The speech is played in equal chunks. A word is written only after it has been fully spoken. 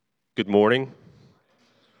Good morning.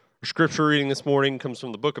 Our scripture reading this morning comes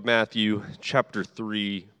from the book of Matthew, chapter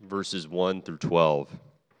 3, verses 1 through 12.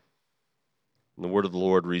 And the word of the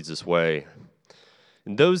Lord reads this way.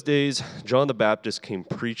 In those days, John the Baptist came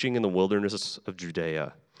preaching in the wilderness of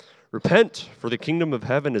Judea. Repent, for the kingdom of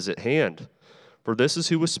heaven is at hand. For this is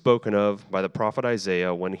who was spoken of by the prophet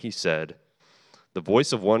Isaiah when he said, the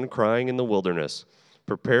voice of one crying in the wilderness,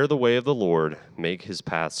 prepare the way of the Lord, make his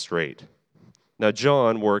path straight. Now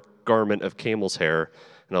John wore a garment of camel's hair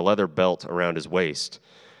and a leather belt around his waist,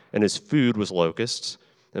 and his food was locusts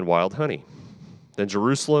and wild honey. Then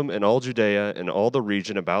Jerusalem and all Judea and all the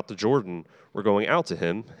region about the Jordan were going out to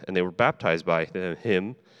him, and they were baptized by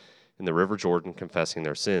him in the river Jordan, confessing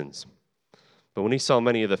their sins. But when he saw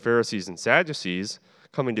many of the Pharisees and Sadducees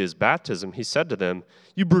coming to his baptism, he said to them,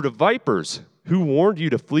 you brood of vipers, who warned you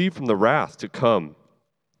to flee from the wrath to come?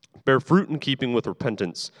 Bear fruit in keeping with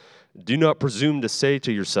repentance. Do not presume to say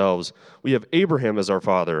to yourselves, we have Abraham as our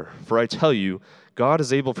father. For I tell you, God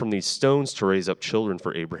is able from these stones to raise up children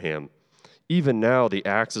for Abraham. Even now the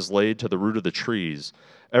axe is laid to the root of the trees.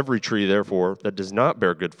 Every tree, therefore, that does not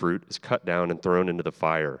bear good fruit is cut down and thrown into the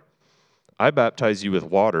fire. I baptize you with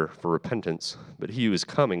water for repentance, but he who is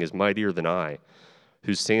coming is mightier than I,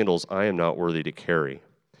 whose sandals I am not worthy to carry.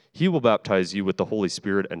 He will baptize you with the Holy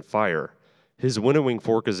Spirit and fire. His winnowing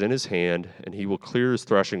fork is in his hand, and he will clear his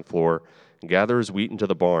threshing floor and gather his wheat into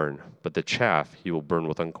the barn, but the chaff he will burn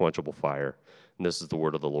with unquenchable fire. And this is the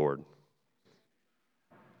word of the Lord.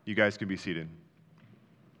 You guys can be seated.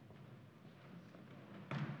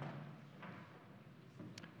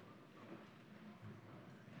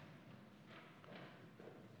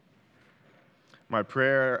 My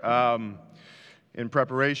prayer in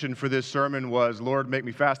preparation for this sermon was, Lord, make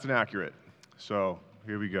me fast and accurate. So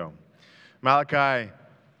here we go. Malachi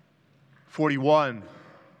 41,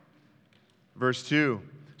 verse 2,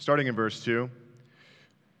 starting in verse 2.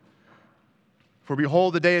 For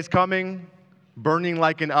behold, the day is coming, burning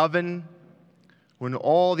like an oven, when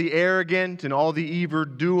all the arrogant and all the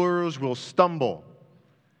evildoers will stumble.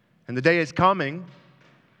 And the day is coming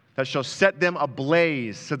that shall set them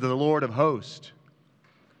ablaze, said the Lord of hosts,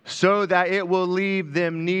 so that it will leave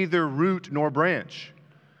them neither root nor branch.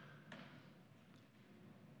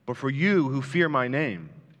 But for you who fear my name,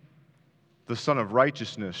 the Son of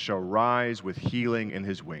Righteousness shall rise with healing in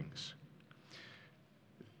his wings.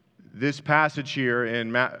 This passage here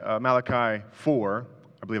in Malachi 4,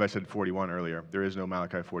 I believe I said 41 earlier. There is no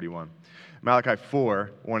Malachi 41. Malachi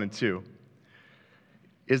 4, 1 and 2,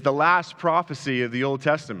 is the last prophecy of the Old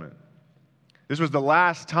Testament. This was the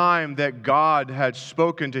last time that God had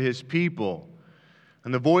spoken to his people.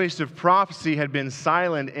 And the voice of prophecy had been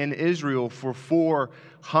silent in Israel for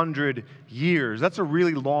 400 years. That's a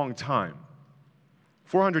really long time.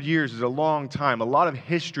 400 years is a long time. A lot of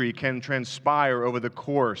history can transpire over the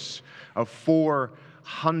course of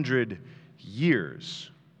 400 years.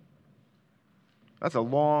 That's a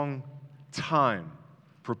long time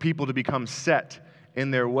for people to become set in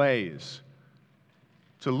their ways,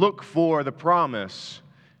 to look for the promise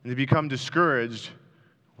and to become discouraged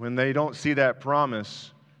when they don't see that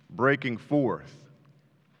promise breaking forth.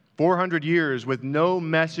 400 years with no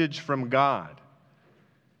message from God.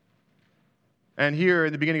 And here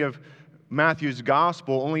in the beginning of Matthew's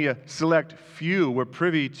gospel, only a select few were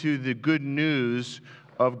privy to the good news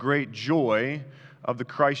of great joy of the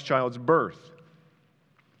Christ child's birth.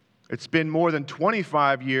 It's been more than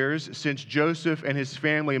 25 years since Joseph and his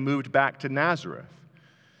family moved back to Nazareth.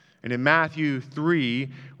 And in Matthew 3,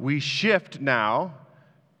 we shift now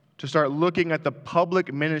to start looking at the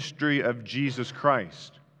public ministry of Jesus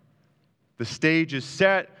Christ. The stage is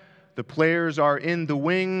set, the players are in the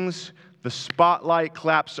wings, the spotlight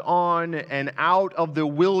claps on, and out of the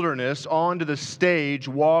wilderness onto the stage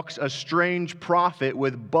walks a strange prophet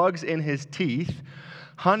with bugs in his teeth,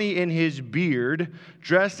 honey in his beard,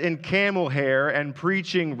 dressed in camel hair and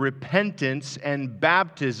preaching repentance and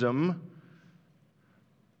baptism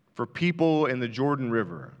for people in the Jordan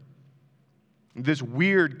River. This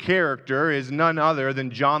weird character is none other than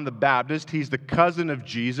John the Baptist. He's the cousin of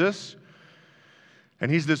Jesus, and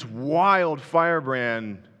he's this wild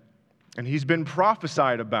firebrand, and he's been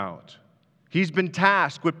prophesied about. He's been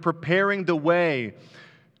tasked with preparing the way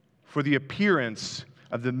for the appearance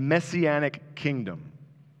of the Messianic kingdom.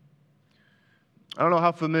 I don't know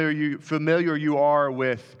how familiar you are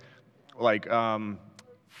with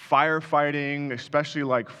firefighting, especially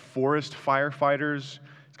like forest firefighters.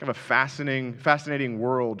 It's kind of a fascinating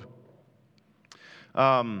world.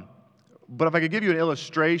 But if I could give you an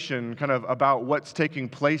illustration kind of about what's taking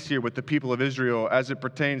place here with the people of Israel as it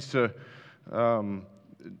pertains to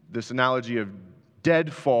this analogy of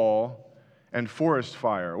deadfall, and forest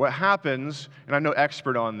fire. What happens, and I'm no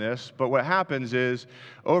expert on this, but what happens is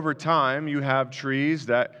over time you have trees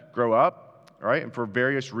that grow up, right? And for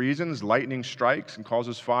various reasons, lightning strikes and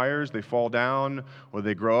causes fires. They fall down, or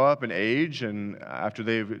they grow up and age, and after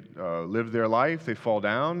they've lived their life, they fall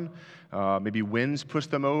down. Maybe winds push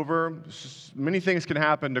them over. Many things can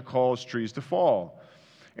happen to cause trees to fall.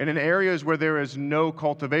 And in areas where there is no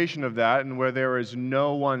cultivation of that and where there is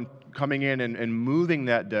no one coming in and moving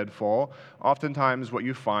that deadfall, oftentimes what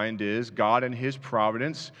you find is God in His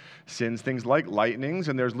providence sends things like lightnings,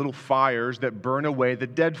 and there's little fires that burn away the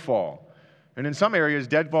deadfall. And in some areas,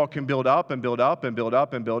 deadfall can build up and build up and build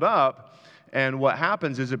up and build up, and what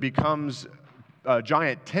happens is it becomes a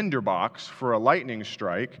giant tinderbox for a lightning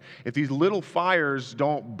strike. If these little fires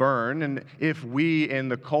don't burn, and if we, in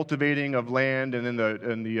the cultivating of land and in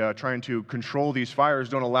the trying to control these fires,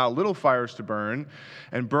 don't allow little fires to burn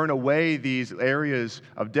and burn away these areas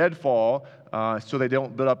of deadfall, so they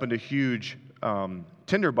don't build up into huge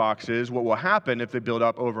tinderboxes, what will happen if they build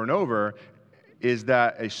up over and over is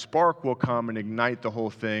that a spark will come and ignite the whole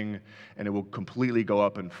thing, and it will completely go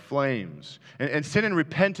up in flames. And sin and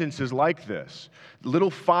repentance is like this. Little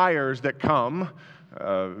fires that come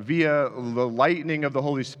via the lightning of the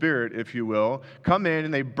Holy Spirit, if you will, come in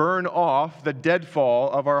and they burn off the deadfall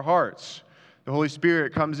of our hearts. The Holy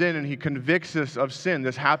Spirit comes in and He convicts us of sin.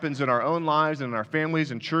 This happens in our own lives and in our families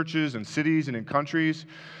and churches and cities and in countries,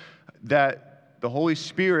 that the Holy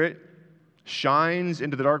Spirit shines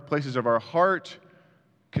into the dark places of our heart.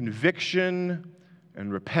 Conviction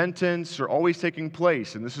and repentance are always taking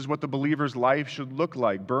place, and this is what the believer's life should look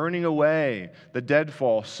like, burning away the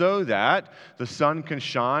deadfall so that the sun can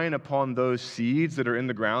shine upon those seeds that are in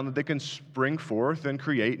the ground, that they can spring forth and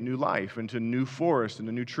create new life into new forests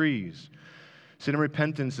and new trees. Sin and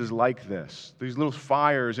repentance is like this. These little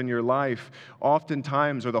fires in your life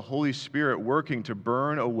oftentimes are the Holy Spirit working to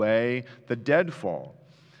burn away the deadfall.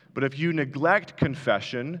 But if you neglect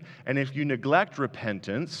confession and if you neglect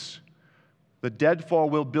repentance, the deadfall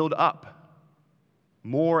will build up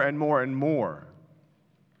more and more and more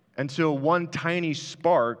until one tiny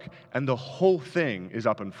spark and the whole thing is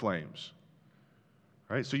up in flames.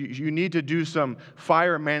 Right? So you need to do some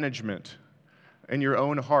fire management in your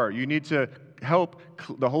own heart. You need to help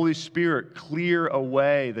the Holy Spirit clear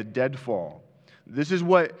away the deadfall. This is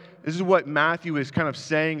what Matthew is kind of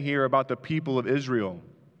saying here about the people of Israel.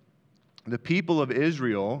 The people of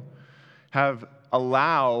Israel have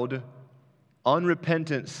allowed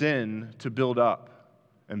unrepentant sin to build up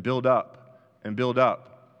and build up and build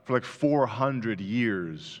up for like 400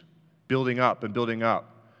 years, building up and building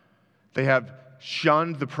up. They have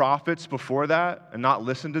shunned the prophets before that and not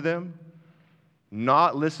listened to them,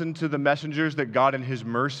 not listened to the messengers that God in His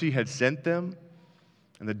mercy had sent them.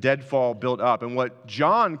 And the deadfall built up. And what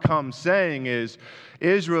John comes saying is,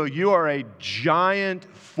 Israel, you are a giant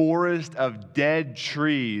forest of dead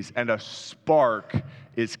trees, and a spark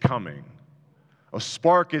is coming. A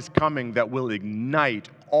spark is coming that will ignite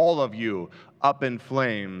all of you up in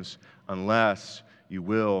flames unless you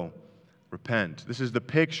will repent. This is the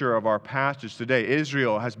picture of our passage today.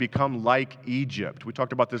 Israel has become like Egypt. We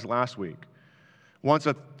talked about this last week. Once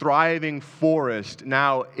a thriving forest,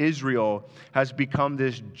 now Israel has become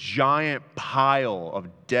this giant pile of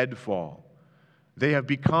deadfall. They have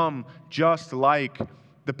become just like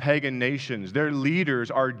the pagan nations. Their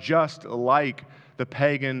leaders are just like the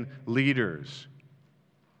pagan leaders.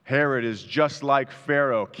 Herod is just like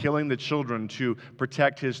Pharaoh, killing the children to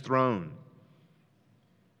protect his throne.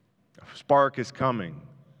 A spark is coming.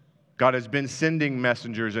 God has been sending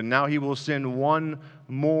messengers, and now He will send one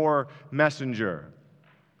more messenger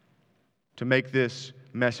to make this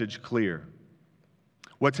message clear.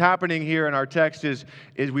 What's happening here in our text is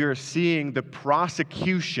we are seeing the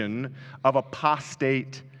prosecution of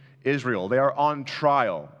apostate Israel. They are on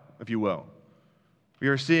trial, if you will. We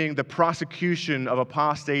are seeing the prosecution of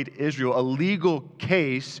apostate Israel. A legal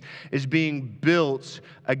case is being built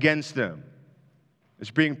against them. It's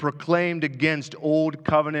being proclaimed against Old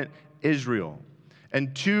Covenant Israel.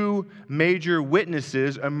 And two major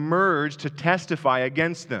witnesses emerge to testify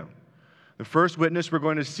against them. The first witness we're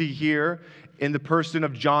going to see here in the person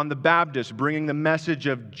of John the Baptist, bringing the message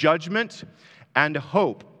of judgment and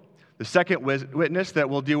hope. The second witness that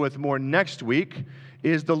we'll deal with more next week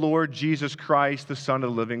is the Lord Jesus Christ, the Son of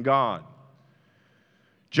the living God.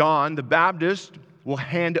 John the Baptist will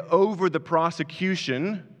hand over the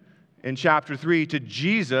prosecution in chapter 3 to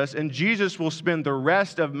Jesus, and Jesus will spend the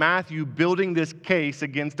rest of Matthew building this case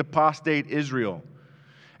against apostate Israel.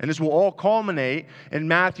 And this will all culminate in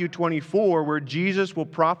Matthew 24, where Jesus will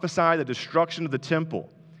prophesy the destruction of the temple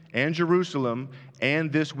and Jerusalem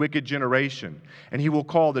and this wicked generation. And he will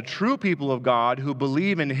call the true people of God who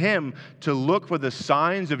believe in him to look for the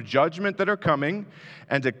signs of judgment that are coming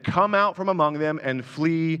and to come out from among them and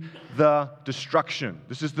flee the destruction.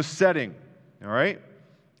 This is the setting, all right?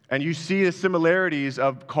 And you see the similarities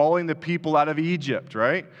of calling the people out of Egypt,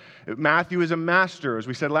 right? Matthew is a master, as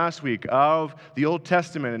we said last week, of the Old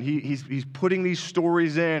Testament, and he's putting these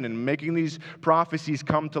stories in and making these prophecies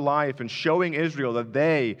come to life and showing Israel that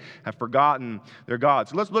they have forgotten their God.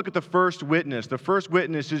 So let's look at the first witness. The first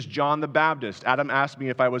witness is John the Baptist. Adam asked me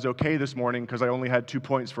if I was okay this morning because I only had 2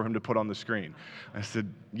 points for him to put on the screen. I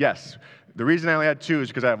said, yes. The reason I only had 2 is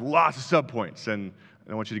because I have lots of subpoints, and I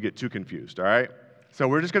don't want you to get too confused, all right? So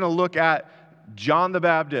we're just going to look at John the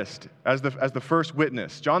Baptist as the first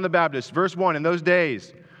witness. John the Baptist, verse 1, in those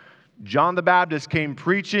days, John the Baptist came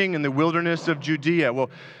preaching in the wilderness of Judea. Well,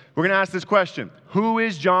 we're going to ask this question. Who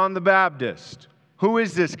is John the Baptist? Who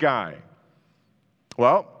is this guy?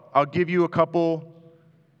 Well, I'll give you a couple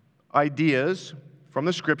ideas from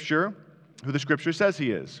the Scripture, who the Scripture says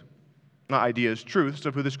he is. Not ideas, truths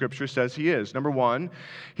of who the Scripture says he is. Number 1,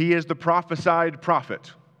 he is the prophesied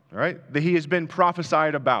prophet. All right, that he has been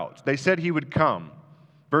prophesied about. They said he would come.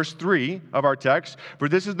 Verse 3 of our text, for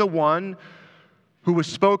this is the one who was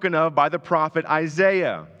spoken of by the prophet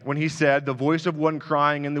Isaiah when he said, the voice of one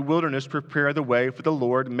crying in the wilderness, prepare the way for the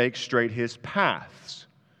Lord, make straight his paths.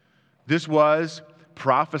 This was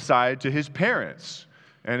prophesied to his parents.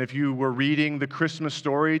 And if you were reading the Christmas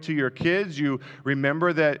story to your kids, you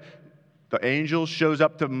remember that the angel shows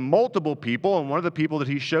up to multiple people, and one of the people that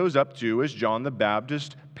he shows up to is John the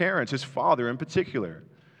Baptist's parents, his father in particular.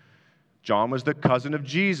 John was the cousin of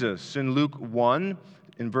Jesus. In Luke 1,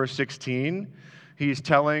 in verse 16, he's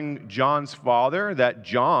telling John's father that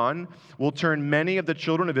John will turn many of the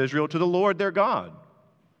children of Israel to the Lord their God.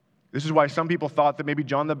 This is why some people thought that maybe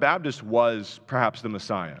John the Baptist was perhaps the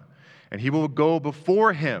Messiah. And he will go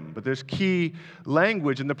before him. But there's key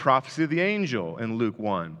language in the prophecy of the angel in Luke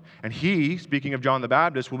 1. And he, speaking of John the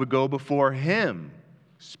Baptist, will go before him,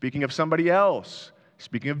 speaking of somebody else,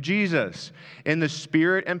 speaking of Jesus, in the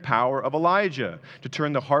spirit and power of Elijah, to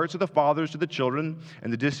turn the hearts of the fathers to the children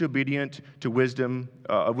and the disobedient to wisdom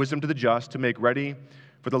to the just, to make ready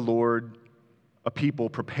for the Lord a people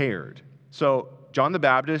prepared. So John the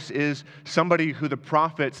Baptist is somebody who the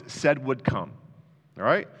prophets said would come. All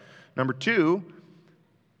right? Number 2,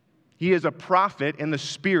 he is a prophet in the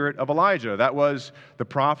spirit of Elijah. That was the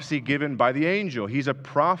prophecy given by the angel. He's a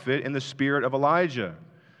prophet in the spirit of Elijah.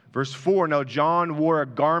 Verse 4, now John wore a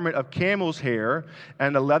garment of camel's hair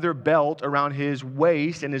and a leather belt around his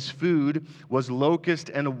waist, and his food was locust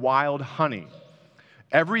and wild honey.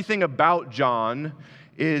 Everything about John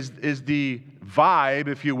is the vibe,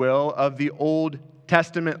 if you will, of the Old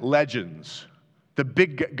Testament legends. The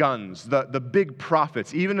big guns, the big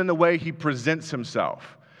prophets, even in the way he presents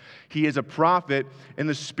himself. He is a prophet in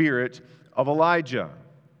the spirit of Elijah.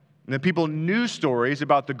 And then people knew stories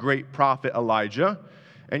about the great prophet Elijah,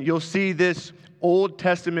 and you'll see this Old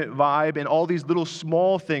Testament vibe in all these little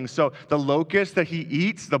small things. So the locust that he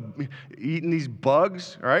eats, eating these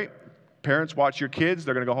bugs, all right? Parents, watch your kids.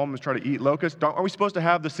 They're going to go home and try to eat locusts. Are we supposed to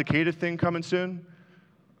have the cicada thing coming soon?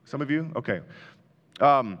 Some of you? Okay.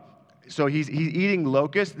 So he's eating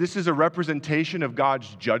locusts. This is a representation of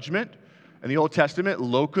God's judgment. In the Old Testament,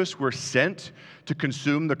 locusts were sent to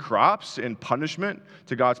consume the crops in punishment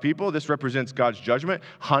to God's people. This represents God's judgment.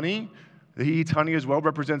 Honey, he eats honey as well,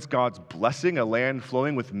 represents God's blessing, a land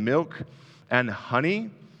flowing with milk and honey.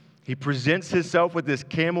 He presents himself with this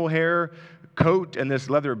camel hair coat and this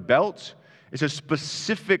leather belt. It's a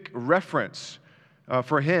specific reference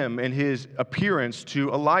for him in his appearance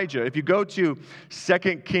to Elijah. If you go to 2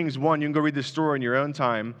 Kings 1, you can go read this story in your own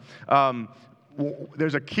time.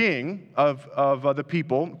 There's a king of the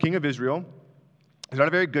people, king of Israel. He's not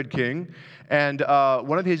a very good king. And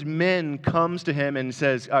one of his men comes to him and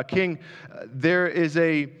says, King, there is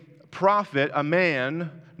a prophet, a man,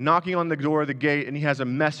 knocking on the door of the gate, and he has a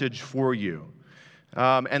message for you.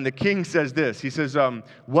 And the king says this. He says,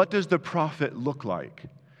 what does the prophet look like?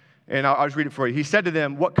 And I'll just read it for you. He said to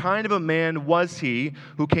them, what kind of a man was he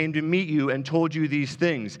who came to meet you and told you these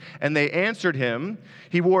things? And they answered him,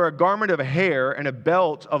 he wore a garment of hair and a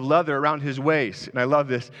belt of leather around his waist. And I love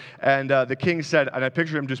this. And the king said, and I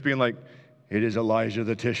picture him just being like, it is Elijah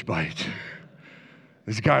the Tishbite.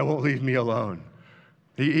 This guy won't leave me alone.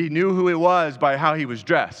 He knew who he was by how he was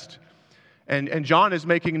dressed. And John is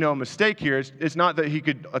making no mistake here. It's not that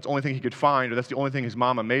that's the only thing he could find, or that's the only thing his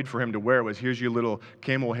mama made for him to wear was, here's your little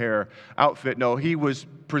camel hair outfit. No, he was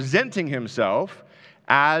presenting himself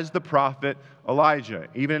as the prophet Elijah,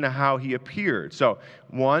 even in how he appeared. So,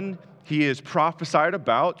 one, he is prophesied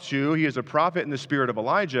about. Two, he is a prophet in the spirit of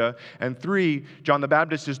Elijah. And three, John the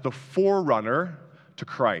Baptist is the forerunner to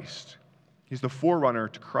Christ. He's the forerunner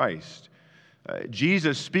to Christ.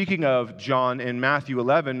 Jesus, speaking of John in Matthew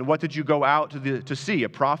 11, what did you go out to see? A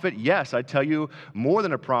prophet? Yes, I tell you, more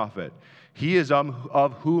than a prophet. He is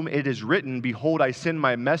of whom it is written, behold, I send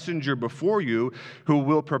my messenger before you, who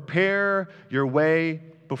will prepare your way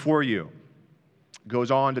before you.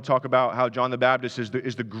 Goes on to talk about how John the Baptist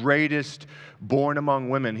is the greatest born among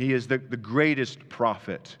women. He is the greatest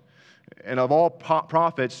prophet. And of all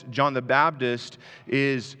prophets, John the Baptist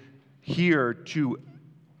is here to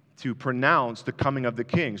pronounce the coming of the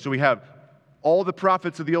King. So we have all the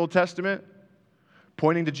prophets of the Old Testament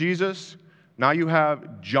pointing to Jesus. Now you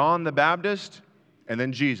have John the Baptist, and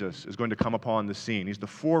then Jesus is going to come upon the scene. He's the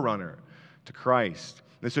forerunner to Christ.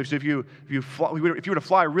 And so if you were to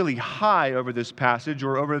fly really high over this passage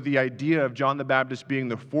or over the idea of John the Baptist being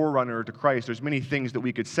the forerunner to Christ, there's many things that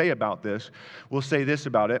we could say about this. We'll say this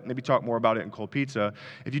about it, maybe talk more about it in Cold Pizza.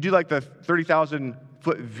 If you do like the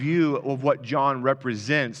 30,000-foot view of what John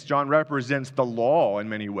represents the law in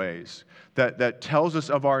many ways that tells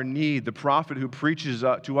us of our need, the prophet who preaches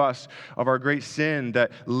to us of our great sin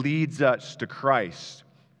that leads us to Christ.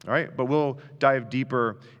 All right, but we'll dive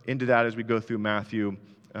deeper into that as we go through Matthew,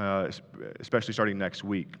 especially starting next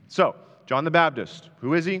week. So, John the Baptist,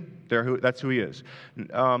 who is he? That's who he is.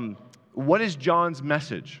 What is John's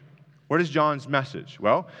message? What is John's message?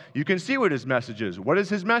 Well, you can see what his message is. What is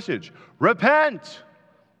his message? Repent!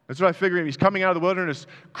 That's what I figured. He's coming out of the wilderness,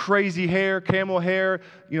 crazy hair, camel hair,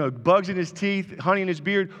 bugs in his teeth, honey in his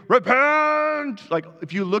beard. Repent! Like,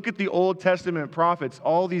 if you look at the Old Testament prophets,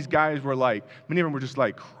 all these guys were like, many of them were just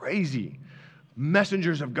like crazy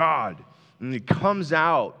messengers of God. And he comes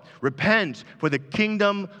out, repent, for the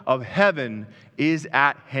kingdom of heaven is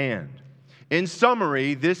at hand. In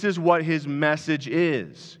summary, this is what his message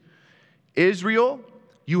is. Israel,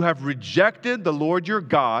 you have rejected the Lord your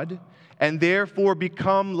God, and therefore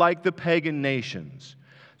become like the pagan nations.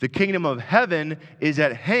 The kingdom of heaven is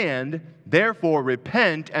at hand, therefore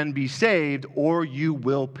repent and be saved, or you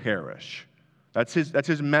will perish. That's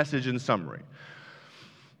his message in summary.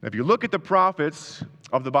 If you look at the prophets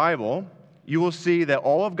of the Bible, you will see that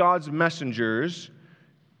all of God's messengers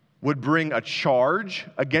would bring a charge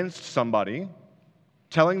against somebody,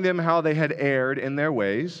 telling them how they had erred in their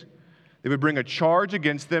ways. They would bring a charge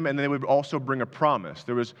against them, and they would also bring a promise.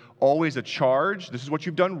 There was always a charge, this is what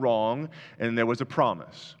you've done wrong, and there was a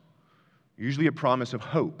promise. Usually a promise of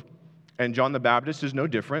hope. And John the Baptist is no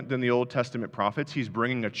different than the Old Testament prophets. He's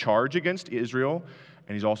bringing a charge against Israel,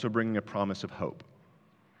 and he's also bringing a promise of hope.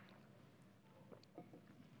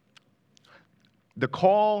 The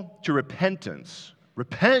call to repentance,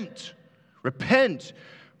 repent,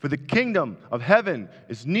 for the kingdom of heaven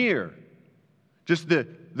is near. Just the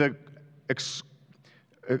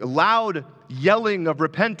loud yelling of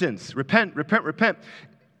repentance, repent,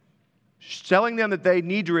 telling them that they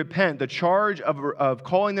need to repent, the charge of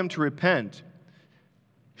calling them to repent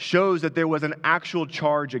shows that there was an actual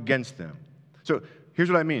charge against them. So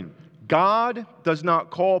here's what I mean. God does not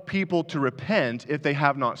call people to repent if they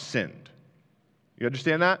have not sinned. You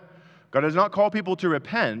understand that? God does not call people to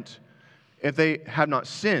repent if they have not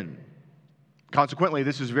sinned. Consequently,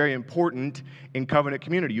 this is very important in covenant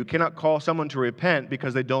community. You cannot call someone to repent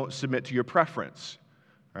because they don't submit to your preference,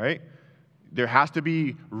 right? There has to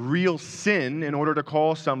be real sin in order to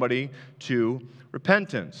call somebody to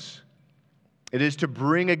repentance. It is to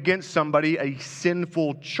bring against somebody a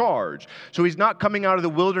sinful charge. So he's not coming out of the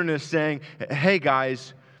wilderness saying, hey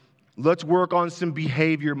guys, let's work on some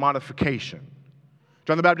behavior modification.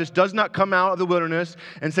 John the Baptist does not come out of the wilderness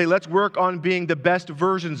and say, let's work on being the best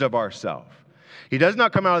versions of ourselves. He does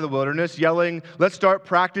not come out of the wilderness yelling, let's start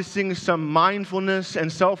practicing some mindfulness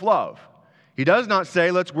and self-love. He does not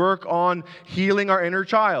say, let's work on healing our inner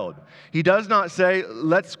child. He does not say,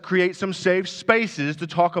 let's create some safe spaces to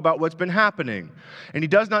talk about what's been happening. And he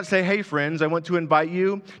does not say, hey friends, I want to invite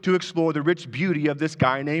you to explore the rich beauty of this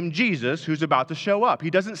guy named Jesus who's about to show up. He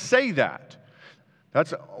doesn't say that.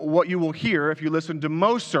 That's what you will hear if you listen to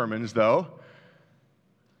most sermons, though,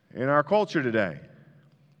 in our culture today.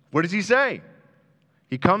 What does he say?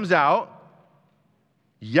 He comes out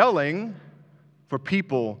yelling for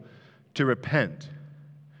people to repent.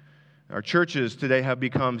 Our churches today have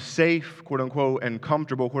become safe, quote-unquote, and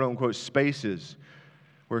comfortable, quote-unquote, spaces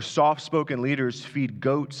where soft-spoken leaders feed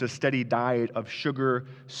goats a steady diet of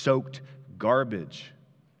sugar-soaked garbage.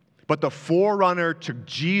 But the forerunner to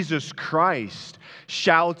Jesus Christ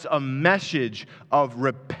shouts a message of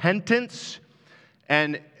repentance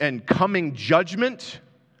and coming judgment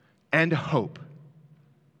and hope.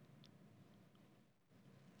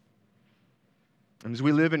 And as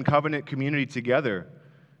we live in covenant community together,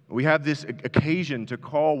 we have this occasion to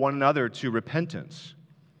call one another to repentance.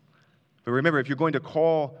 But remember, if you're going to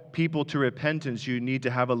call people to repentance, you need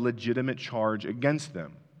to have a legitimate charge against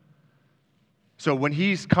them. So when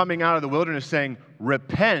he's coming out of the wilderness saying,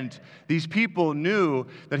 repent, these people knew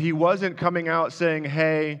that he wasn't coming out saying,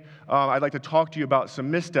 hey, I'd like to talk to you about some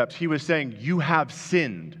missteps. He was saying, you have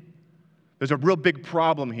sinned. There's a real big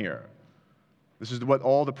problem here. This is what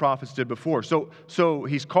all the prophets did before. So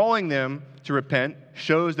he's calling them to repent,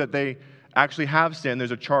 shows that they actually have sinned. There's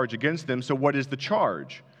a charge against them. So what is the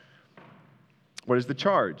charge? What is the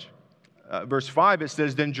charge? Verse 5, it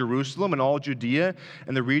says, then Jerusalem and all Judea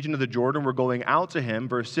and the region of the Jordan were going out to him.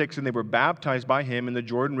 Verse 6, and they were baptized by him in the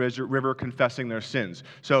Jordan River, confessing their sins.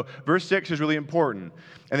 So verse 6 is really important.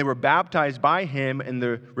 And they were baptized by him in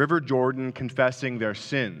the river Jordan, confessing their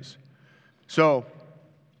sins. So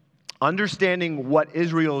understanding what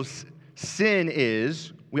Israel's sin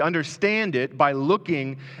is, we understand it by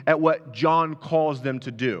looking at what John calls them to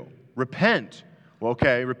do. Repent. Well,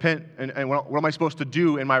 okay, repent, and what am I supposed to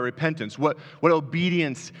do in my repentance? What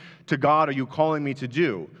obedience to God are you calling me to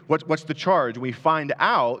do? What's the charge? We find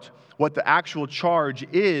out what the actual charge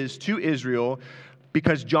is to Israel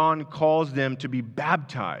because John calls them to be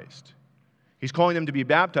baptized. He's calling them to be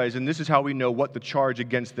baptized, and this is how we know what the charge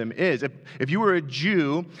against them is. If you were a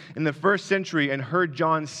Jew in the first century and heard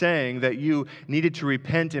John saying that you needed to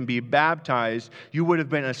repent and be baptized, you would have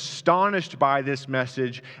been astonished by this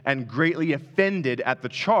message and greatly offended at the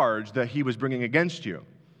charge that he was bringing against you.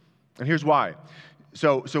 And here's why.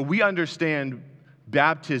 So we understand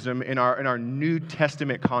baptism in our New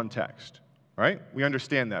Testament context. Right? We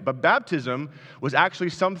understand that. But baptism was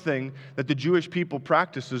actually something that the Jewish people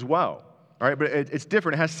practiced as well. All right, but it's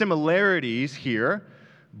different. It has similarities here,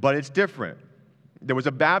 but it's different. There was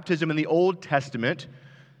a baptism in the Old Testament.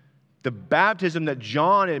 The baptism that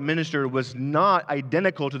John administered was not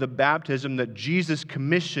identical to the baptism that Jesus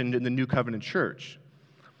commissioned in the New Covenant Church.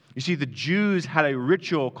 You see, the Jews had a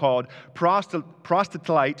ritual called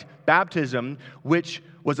proselyte baptism, which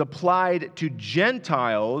was applied to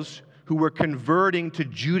Gentiles who were converting to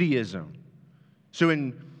Judaism. So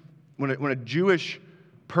when a Jewish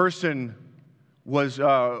person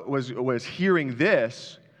was hearing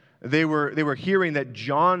this, they were hearing that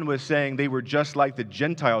John was saying they were just like the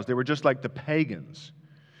Gentiles, they were just like the pagans.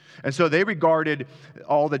 And so they regarded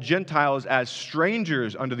all the Gentiles as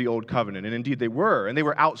strangers under the old covenant, and indeed they were. And they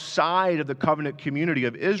were outside of the covenant community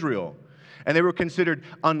of Israel. And they were considered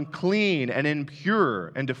unclean and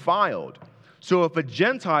impure and defiled. So if a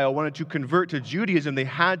Gentile wanted to convert to Judaism, they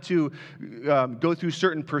had to go through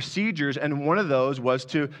certain procedures, and one of those was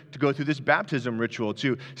to go through this baptism ritual,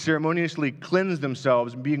 to ceremoniously cleanse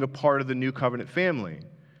themselves, being a part of the new covenant family.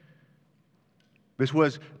 This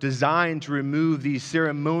was designed to remove these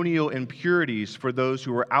ceremonial impurities for those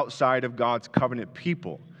who were outside of God's covenant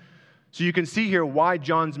people. So you can see here why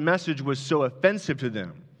John's message was so offensive to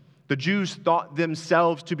them. The Jews thought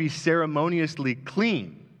themselves to be ceremoniously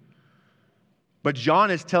clean. But John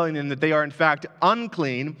is telling them that they are in fact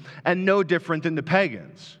unclean and no different than the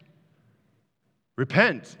pagans.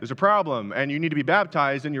 Repent, there's a problem, and you need to be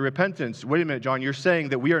baptized in your repentance. Wait a minute, John, you're saying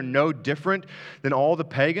that we are no different than all the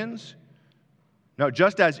pagans? Now,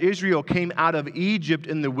 just as Israel came out of Egypt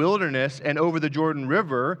in the wilderness and over the Jordan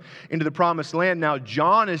River into the promised land, now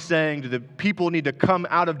John is saying that the people need to come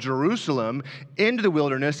out of Jerusalem into the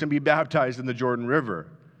wilderness and be baptized in the Jordan River.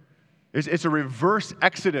 It's a reverse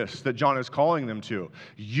exodus that John is calling them to.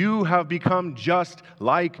 You have become just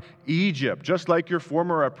like Egypt, just like your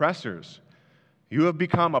former oppressors. You have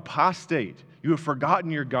become apostate. You have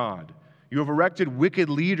forgotten your God. You have erected wicked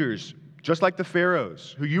leaders, just like the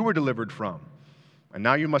Pharaohs, who you were delivered from. And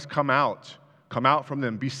now you must come out from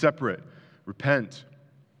them, be separate, repent.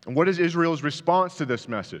 And what is Israel's response to this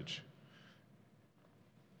message?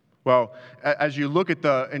 Well, as you look at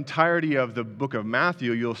the entirety of the book of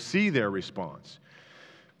Matthew, you'll see their response.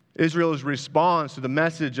 Israel's response to the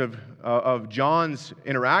message of John's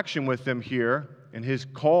interaction with them here and his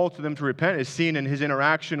call to them to repent is seen in his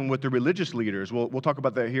interaction with the religious leaders. We'll talk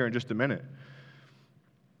about that here in just a minute.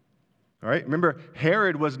 All right, remember,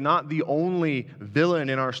 Herod was not the only villain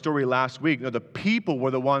in our story last week. No, the people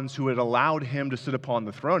were the ones who had allowed him to sit upon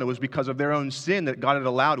the throne. It was because of their own sin that God had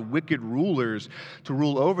allowed wicked rulers to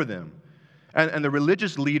rule over them. And the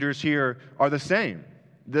religious leaders here are the same.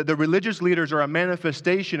 The religious leaders are a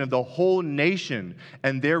manifestation of the whole nation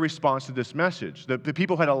and their response to this message. The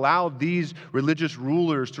people had allowed these religious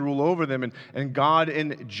rulers to rule over them, and God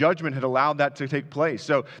in judgment had allowed that to take place.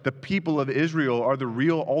 So the people of Israel are the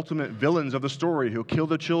real ultimate villains of the story who kill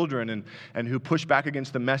the children and who push back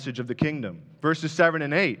against the message of the kingdom. Verses 7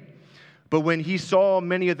 and 8. But when he saw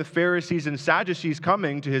many of the Pharisees and Sadducees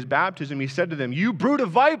coming to his baptism, he said to them, "You brood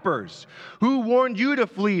of vipers, who warned you to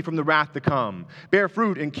flee from the wrath to come? Bear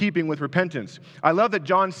fruit in keeping with repentance." I love that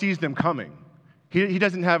John sees them coming. He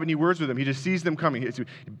doesn't have any words with them. He just sees them coming. He's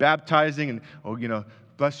baptizing and,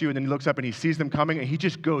 bless you. And then he looks up and he sees them coming and he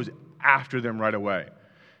just goes after them right away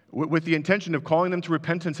with the intention of calling them to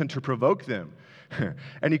repentance and to provoke them.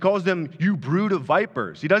 And he calls them, "You brood of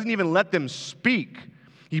vipers." He doesn't even let them speak.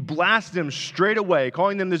 He blasts them straight away,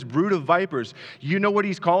 calling them this brood of vipers. You know what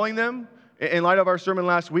he's calling them? In light of our sermon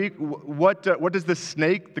last week, what does the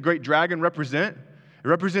snake, the great dragon, represent? It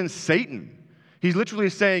represents Satan. He's literally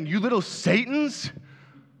saying, "You little Satans?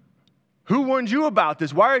 Who warned you about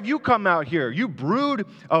this? Why have you come out here? You brood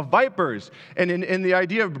of vipers." And in the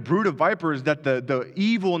idea of brood of vipers, that the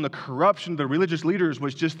evil and the corruption of the religious leaders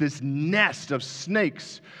was just this nest of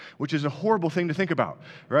snakes, which is a horrible thing to think about,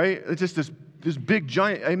 right? It's just this big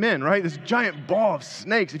giant, amen, right? This giant ball of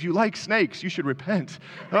snakes. If you like snakes, you should repent.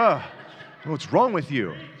 What's wrong with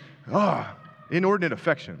you? Inordinate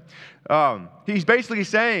affection. He's basically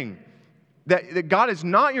saying that God is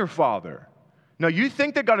not your father. Now, you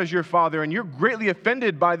think that God is your father, and you're greatly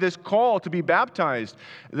offended by this call to be baptized,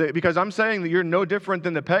 because I'm saying that you're no different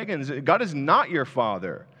than the pagans. God is not your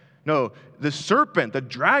father. No, the serpent, the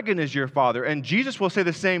dragon is your father. And Jesus will say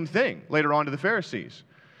the same thing later on to the Pharisees.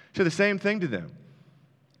 Say the same thing to them.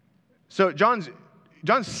 So John's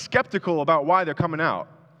skeptical about why they're coming out.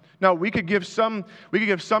 Now, we could give some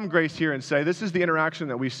grace here and say this is the interaction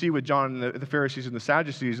that we see with John and the Pharisees and the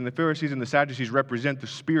Sadducees, and the Pharisees and the Sadducees represent the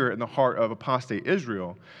spirit and the heart of apostate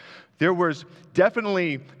Israel. There was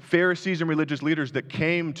definitely Pharisees and religious leaders that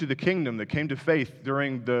came to the kingdom, that came to faith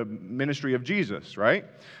during the ministry of Jesus, right?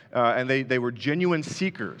 And they were genuine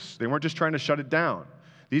seekers. They weren't just trying to shut it down.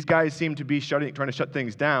 These guys seem to be trying to shut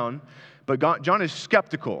things down, but John is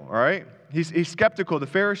skeptical, all right? He's skeptical. The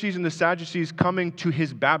Pharisees and the Sadducees coming to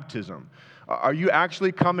his baptism. Are you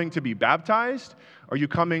actually coming to be baptized? Or are you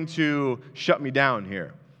coming to shut me down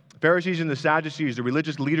here? The Pharisees and the Sadducees, the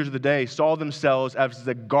religious leaders of the day, saw themselves as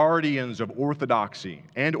the guardians of orthodoxy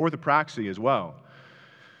and orthopraxy as well.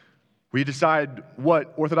 We decide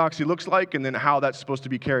what orthodoxy looks like and then how that's supposed to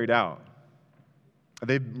be carried out.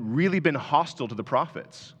 They've really been hostile to the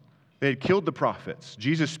prophets. They had killed the prophets.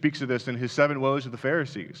 Jesus speaks of this in his 7 woes of the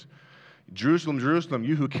Pharisees. "Jerusalem, Jerusalem,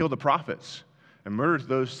 you who kill the prophets and murder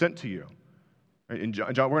those sent to you." And John,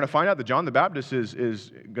 we're going to find out that John the Baptist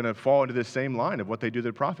is going to fall into this same line of what they do to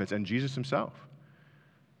the prophets, and Jesus himself.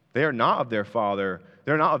 They are not of their father.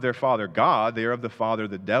 They're not of their father God. They are of the father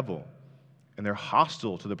the devil, and they're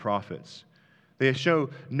hostile to the prophets. They show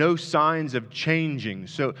no signs of changing,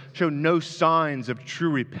 show no signs of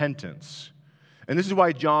true repentance. And this is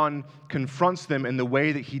why John confronts them in the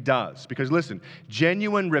way that he does. Because listen,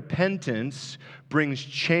 genuine repentance brings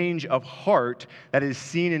change of heart that is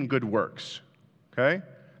seen in good works. Okay?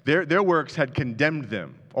 Their works had condemned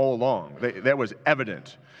them all along. That was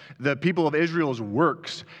evident. The people of Israel's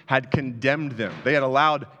works had condemned them. They had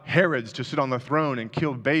allowed Herods to sit on the throne and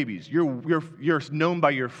kill babies. You're known by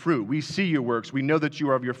your fruit. We see your works. We know that you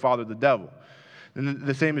are of your father, the devil. And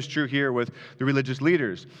the same is true here with the religious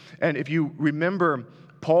leaders. And if you remember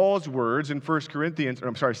Paul's words in 2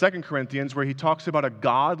 Corinthians, where he talks about a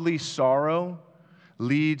godly sorrow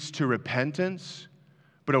leads to repentance,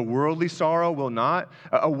 but a worldly sorrow will not.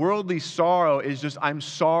 A worldly sorrow is just, I'm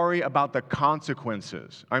sorry about the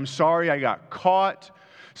consequences. I'm sorry I got caught.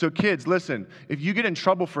 So kids, listen, if you get in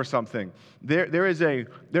trouble for something,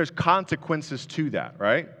 there's consequences to that,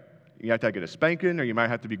 right? You have to get a spanking, or you might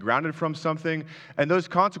have to be grounded from something. And those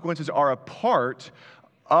consequences are a part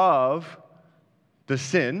of the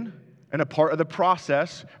sin, and a part of the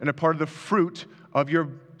process, and a part of the fruit of your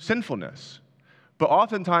sinfulness. But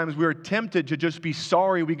oftentimes we're tempted to just be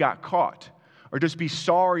sorry we got caught, or just be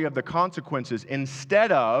sorry of the consequences,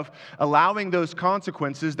 instead of allowing those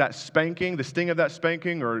consequences, that spanking, the sting of that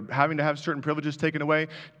spanking, or having to have certain privileges taken away,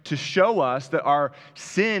 to show us that our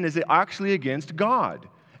sin is actually against God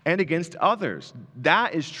and against others.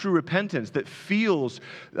 That is true repentance, that feels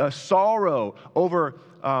sorrow over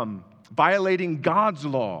violating God's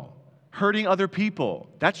law, hurting other people.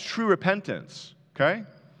 That's true repentance, okay?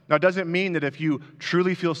 Now, it doesn't mean that if you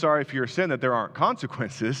truly feel sorry for your sin that there aren't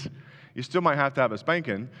consequences. You still might have to have a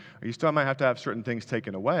spanking, or you still might have to have certain things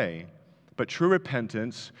taken away. But true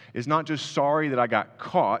repentance is not just sorry that I got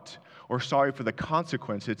caught or sorry for the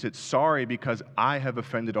consequences. It's sorry because I have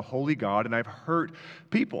offended a holy God and I've hurt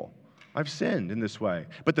people. I've sinned in this way.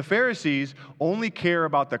 But the Pharisees only care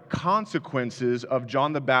about the consequences of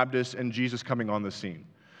John the Baptist and Jesus coming on the scene.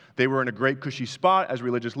 They were in a great cushy spot as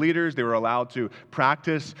religious leaders. They were allowed to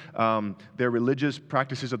practice their religious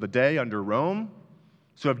practices of the day under Rome.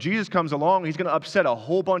 So if Jesus comes along, he's going to upset a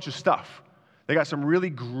whole bunch of stuff. They got some really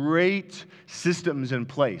great systems in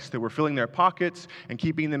place that were filling their pockets and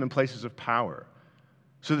keeping them in places of power.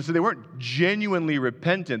 So they weren't genuinely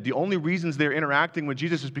repentant. The only reasons they're interacting with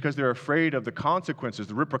Jesus is because they're afraid of the consequences,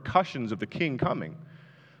 the repercussions of the king coming.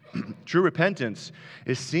 True repentance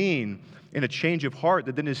is seen in a change of heart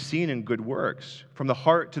that then is seen in good works, from the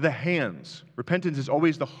heart to the hands. Repentance is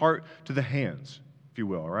always the heart to the hands, if you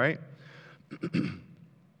will, all right?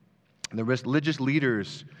 The religious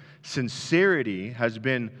leaders' sincerity has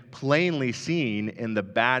been plainly seen in the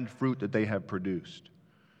bad fruit that they have produced.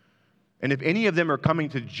 And if any of them are coming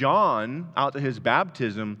to John out to his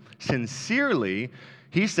baptism sincerely,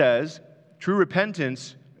 he says, true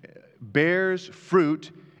repentance bears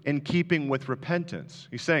fruit in keeping with repentance.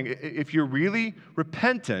 He's saying, if you're really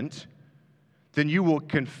repentant, then you will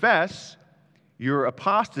confess your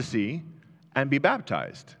apostasy and be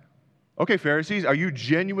baptized. Okay, Pharisees, are you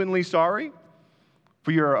genuinely sorry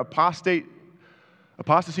for your apostasy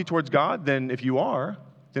towards God? Then if you are,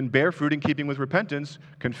 then bear fruit in keeping with repentance,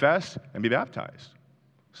 confess, and be baptized.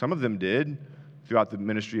 Some of them did throughout the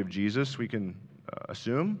ministry of Jesus, we can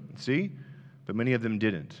assume and see, but many of them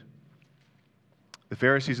didn't. The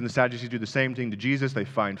Pharisees and the Sadducees do the same thing to Jesus. They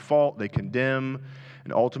find fault, they condemn,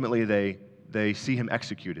 and ultimately they see him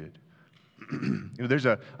executed.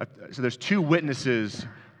 There's two witnesses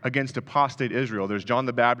against apostate Israel. There's John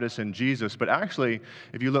the Baptist and Jesus, but actually,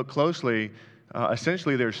 if you look closely,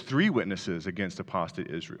 essentially there's three witnesses against apostate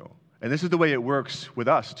Israel. And this is the way it works with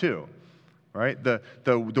us too, right?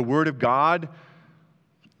 The Word of God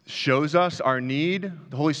shows us our need.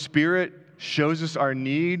 The Holy Spirit shows us our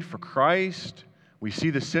need for Christ. We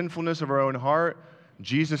see the sinfulness of our own heart.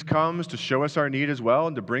 Jesus comes to show us our need as well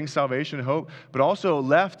and to bring salvation and hope. But also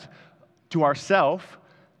left to ourselves,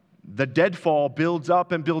 the deadfall builds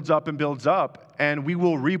up and builds up and builds up, and we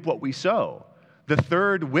will reap what we sow. The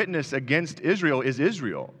third witness against Israel is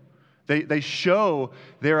Israel. They show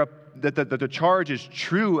that the charge is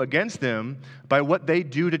true against them by what they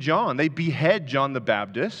do to John. They behead John the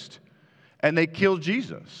Baptist, and they kill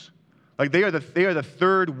Jesus. Like they are the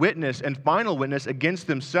third witness and final witness against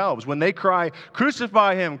themselves. When they cry,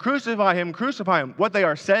 crucify him, crucify him, crucify him, what they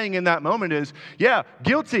are saying in that moment is, yeah,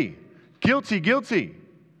 guilty, guilty, guilty.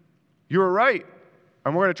 You were right,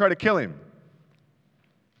 and we're going to try to kill him.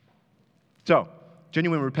 So,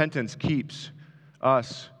 genuine repentance keeps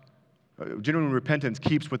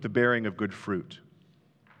with the bearing of good fruit.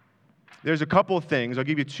 There's a couple of things, I'll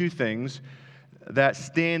give you two things, that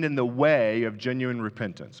stand in the way of genuine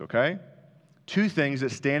repentance, okay? Two things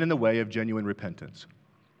that stand in the way of genuine repentance.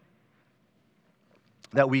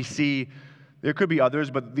 That we see, there could be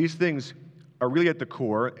others, but these things are really at the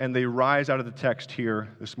core, and they rise out of the text here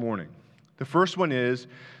this morning. The first one is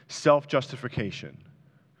self-justification.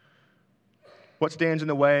 What stands in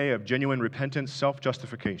the way of genuine repentance?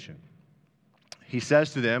 Self-justification. He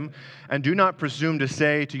says to them, and do not presume to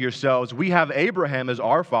say to yourselves, we have Abraham as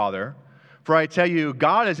our father, for I tell you,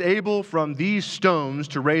 God is able from these stones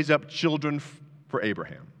to raise up children for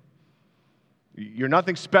Abraham. You're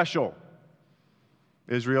nothing special,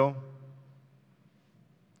 Israel.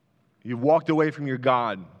 You've walked away from your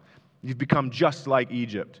God. You've become just like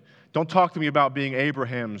Egypt. Don't talk to me about being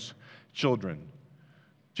Abraham's children.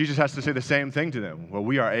 Jesus has to say the same thing to them. Well,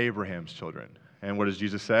 we are Abraham's children. And what does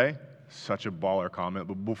Jesus say? Such a baller comment.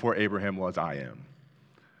 But before Abraham was, I am.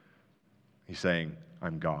 He's saying,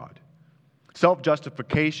 I'm God.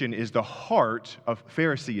 Self-justification is the heart of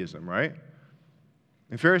Phariseeism, right?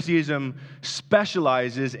 And Phariseeism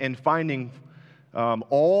specializes in finding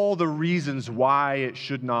all the reasons why it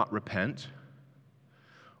should not repent,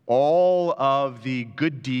 all of the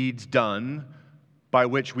good deeds done by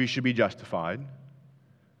which we should be justified.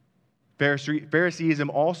 Phariseeism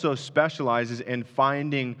also specializes in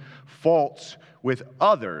finding faults with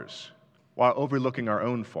others while overlooking our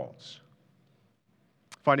own faults.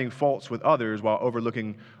 Finding faults with others while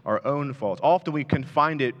overlooking our own faults. Often we can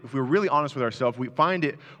find it, if we're really honest with ourselves, we find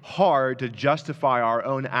it hard to justify our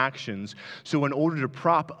own actions. So in order to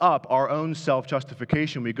prop up our own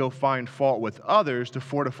self-justification, we go find fault with others to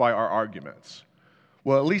fortify our arguments.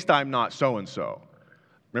 Well, at least I'm not so-and-so.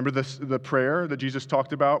 Remember the prayer that Jesus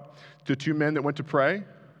talked about to two men that went to pray?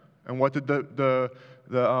 And what did the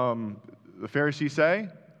the Pharisees say?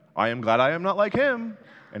 I am glad I am not like him,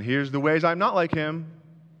 and here's the ways I'm not like him,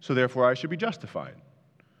 so therefore I should be justified.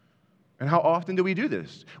 And how often do we do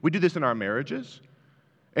this? We do this in our marriages.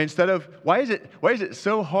 Instead of, why is it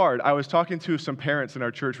so hard? I was talking to some parents in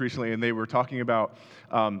our church recently, and they were talking about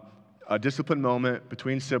a discipline moment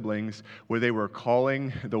between siblings where they were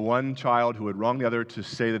calling the one child who had wronged the other to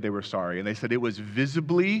say that they were sorry. And they said it was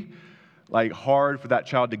visibly hard for that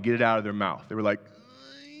child to get it out of their mouth. They were like,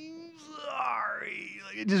 I'm sorry.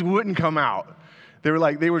 It just wouldn't come out. They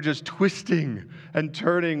were just twisting and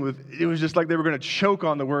turning it was just like they were going to choke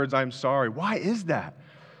on the words, I'm sorry. Why is that?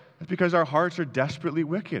 It's because our hearts are desperately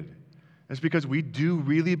wicked. It's because we do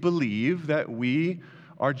really believe that we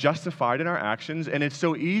are justified in our actions, and it's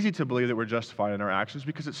so easy to believe that we're justified in our actions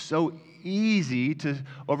because it's so easy to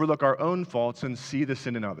overlook our own faults and see the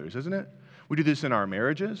sin in others, isn't it? We do this in our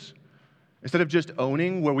marriages. Instead of just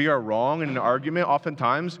owning where we are wrong in an argument,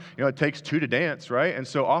 oftentimes, it takes two to dance, right? And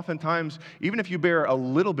so oftentimes, even if you bear a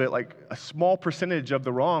little bit, like a small percentage of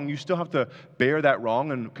the wrong, you still have to bear that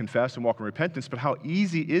wrong and confess and walk in repentance. But how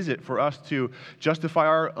easy is it for us to justify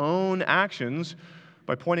our own actions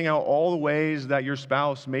by pointing out all the ways that your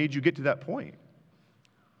spouse made you get to that point?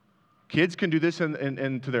 Kids can do this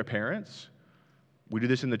to their parents. We do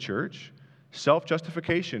this in the church.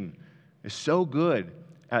 Self-justification is so good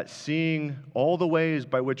at seeing all the ways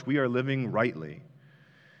by which we are living rightly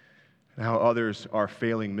and how others are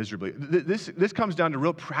failing miserably. This comes down to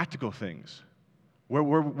real practical things,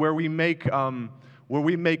 where we make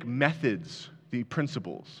methods the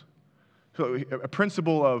principles. So a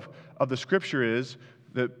principle of the Scripture is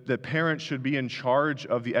that parents should be in charge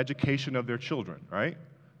of the education of their children, right?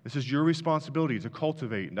 This is your responsibility to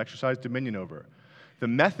cultivate and exercise dominion over. The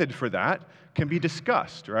method for that can be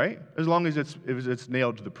discussed, right? As long as it's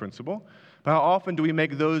nailed to the principle. But how often do we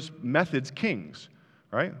make those methods kings,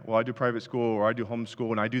 right? Well, I do private school, or I do homeschool,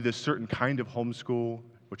 and I do this certain kind of homeschool,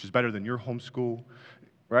 which is better than your homeschool,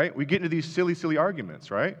 right? We get into these silly arguments,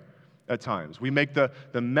 right? At times. We make the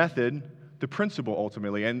method the principle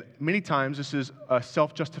ultimately, and many times this is a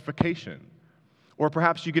self-justification. Or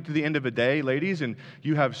perhaps you get to the end of a day, ladies, and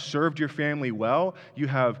you have served your family well, you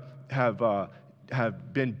have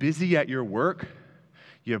been busy at your work,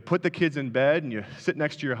 you put the kids in bed, and you sit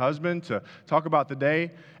next to your husband to talk about the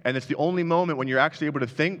day, and it's the only moment when you're actually able to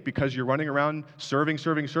think because you're running around serving,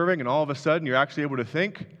 and all of a sudden you're actually able to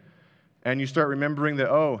think, and you start remembering that,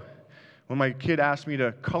 when my kid asked me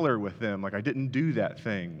to color with them, I didn't do that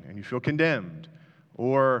thing, and you feel condemned.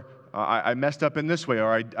 Or I messed up in this way,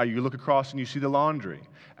 or you look across and you see the laundry.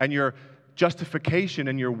 And your justification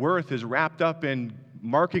and your worth is wrapped up in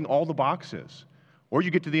marking all the boxes. Or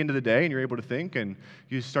you get to the end of the day and you're able to think, and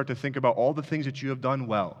you start to think about all the things that you have done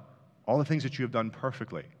well, all the things that you have done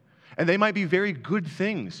perfectly. And they might be very good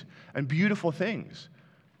things and beautiful things.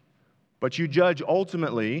 But you judge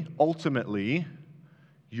ultimately,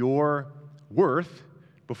 your worth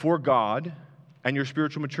before God and your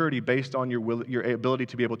spiritual maturity based on your ability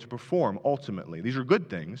to be able to perform ultimately. These are good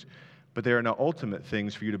things, but they are not ultimate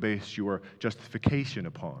things for you to base your justification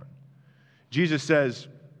upon. Jesus says,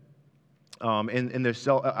 in this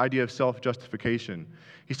idea of self-justification,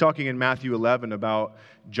 he's talking in Matthew 11 about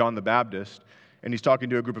John the Baptist, and he's talking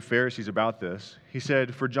to a group of Pharisees about this. He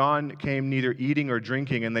said, "For John came neither eating or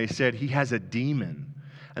drinking, and they said, 'He has a demon.'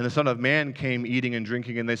 And the Son of Man came eating and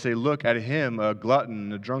drinking, and they say, 'Look at him, a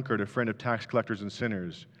glutton, a drunkard, a friend of tax collectors and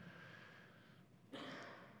sinners.'"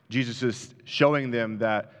 Jesus is showing them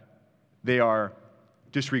that they are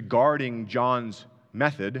disregarding John's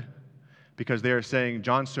method because they are saying,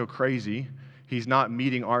 "John's so crazy, he's not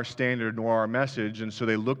meeting our standard nor our message," and so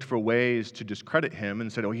they looked for ways to discredit him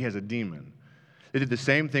and said, "He has a demon." They did the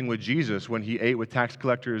same thing with Jesus when he ate with tax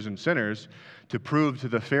collectors and sinners to prove to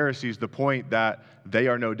the Pharisees the point that they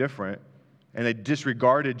are no different. And they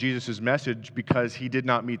disregarded Jesus' message because he did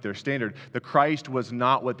not meet their standard. The Christ was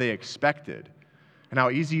not what they expected. And how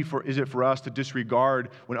easy is it for us to disregard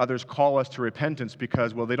when others call us to repentance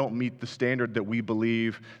because, they don't meet the standard that we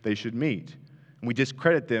believe they should meet. And we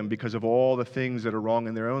discredit them because of all the things that are wrong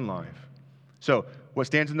in their own life. So, what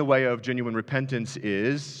stands in the way of genuine repentance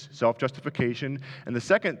is self-justification. And the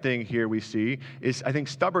second thing here we see is, I think,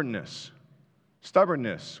 stubbornness.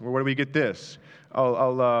 Stubbornness. Well, where do we get this?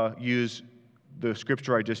 I'll use the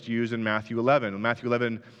scripture I just used in Matthew 11. In Matthew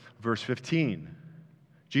 11, verse 15.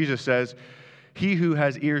 Jesus says, "He who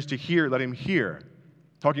has ears to hear, let him hear."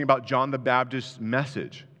 Talking about John the Baptist's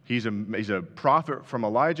message. He's a prophet from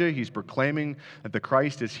Elijah. He's proclaiming that the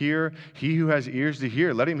Christ is here. He who has ears to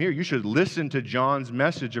hear, let him hear. You should listen to John's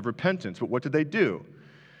message of repentance. But what did they do?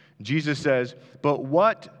 Jesus says, "But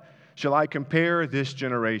what shall I compare this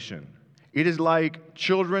generation? It is like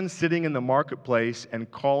children sitting in the marketplace and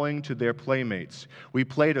calling to their playmates. We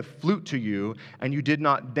played a flute to you, and you did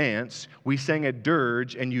not dance. We sang a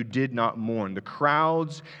dirge, and you did not mourn. The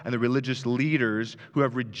crowds and the religious leaders who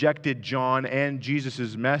have rejected John and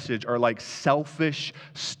Jesus' message are like selfish,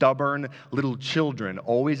 stubborn little children,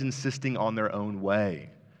 always insisting on their own way.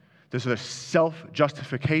 This is a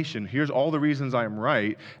self-justification. Here's all the reasons I'm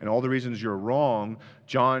right and all the reasons you're wrong.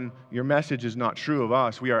 John, your message is not true of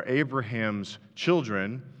us. We are Abraham's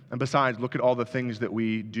children. And besides, look at all the things that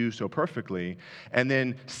we do so perfectly. And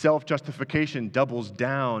then self-justification doubles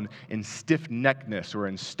down in stiff-neckedness or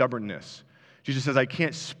in stubbornness. Jesus says, I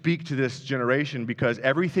can't speak to this generation because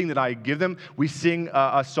everything that I give them, we sing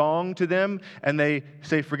a song to them, and they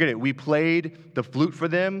say, forget it. We played the flute for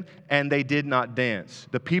them, and they did not dance.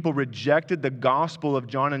 The people rejected the gospel of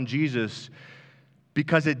John and Jesus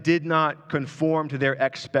because it did not conform to their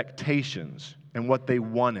expectations and what they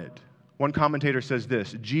wanted. One commentator says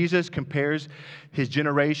this, Jesus compares his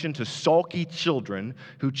generation to sulky children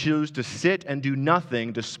who choose to sit and do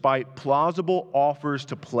nothing despite plausible offers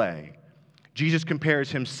to play. Jesus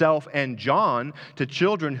compares himself and John to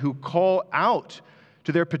children who call out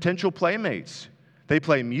to their potential playmates. They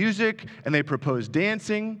play music and they propose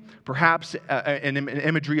dancing, perhaps an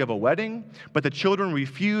imagery of a wedding, but the children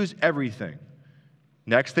refuse everything.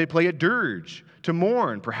 Next, they play a dirge to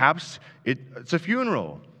mourn. Perhaps it's a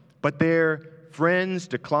funeral, but their friends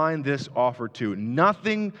decline this offer too.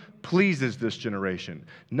 Nothing pleases this generation.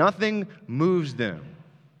 Nothing moves them.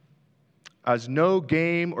 As no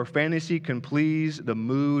game or fantasy can please the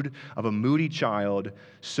mood of a moody child,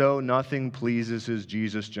 so nothing pleases his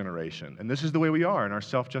Jesus generation. And this is the way we are in our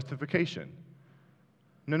self-justification.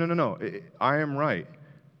 No. I am right.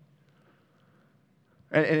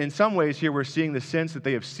 And in some ways here we're seeing the sense that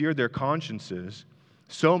they have seared their consciences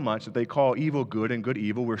so much that they call evil good and good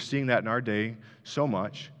evil. We're seeing that in our day so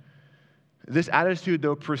much. This attitude,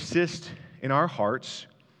 though, persists in our hearts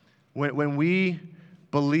when we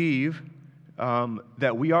believe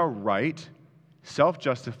that we are right,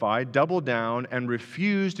 self-justified, double down, and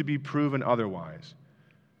refuse to be proven otherwise.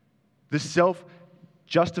 This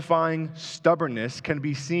self-justifying stubbornness can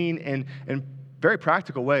be seen in very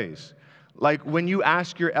practical ways. Like when you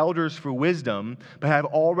ask your elders for wisdom, but have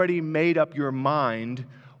already made up your mind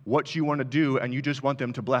what you want to do, and you just want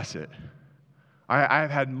them to bless it.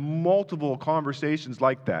 I've had multiple conversations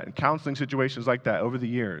like that, and counseling situations like that over the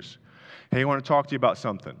years. Hey, I want to talk to you about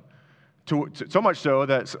something. So much so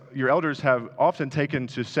that your elders have often taken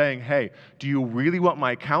to saying, hey, do you really want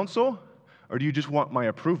my counsel or do you just want my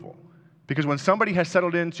approval? Because when somebody has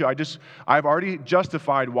settled into, I've already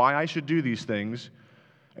justified why I should do these things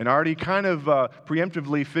and already kind of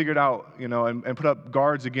preemptively figured out, and put up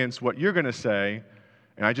guards against what you're going to say,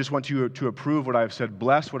 and I just want you to approve what I've said,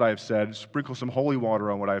 bless what I've said, sprinkle some holy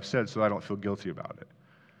water on what I've said so I don't feel guilty about it.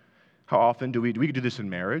 How often do we do this in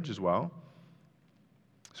marriage as well?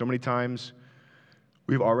 So many times,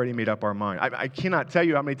 we've already made up our mind. I cannot tell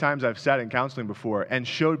you how many times I've sat in counseling before and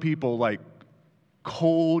showed people like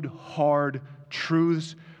cold, hard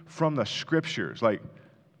truths from the scriptures. Like,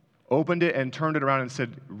 opened it and turned it around and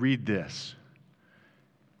said, read this.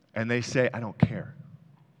 And they say, I don't care.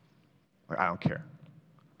 Or, I don't care.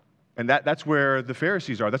 And that's where the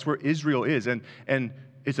Pharisees are. That's where Israel is. And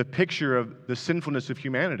it's a picture of the sinfulness of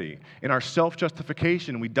humanity. In our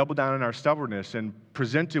self-justification, we double down on our stubbornness and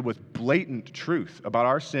present it with blatant truth about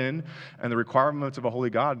our sin and the requirements of a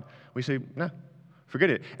holy God. We say, nah,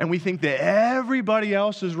 forget it. And we think that everybody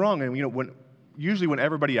else is wrong. And usually when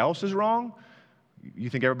everybody else is wrong,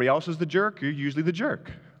 you think everybody else is the jerk, you're usually the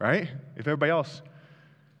jerk, right? If everybody else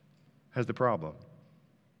has the problem.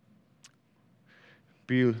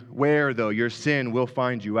 Beware, though, your sin will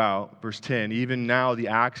find you out. Verse 10, even now the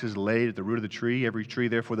axe is laid at the root of the tree. Every tree,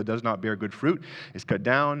 therefore, that does not bear good fruit is cut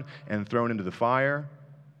down and thrown into the fire.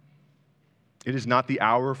 It is not the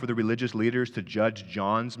hour for the religious leaders to judge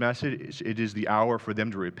John's message. It is the hour for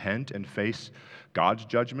them to repent and face God's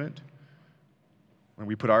judgment. When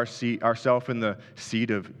we put ourselves in the seat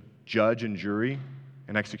of judge and jury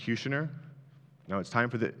and executioner, now it's time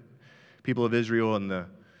for the people of Israel and the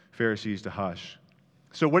Pharisees to hush.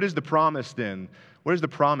 So what is the promise then? What is the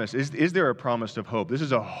promise? Is there a promise of hope? This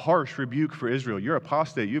is a harsh rebuke for Israel. You're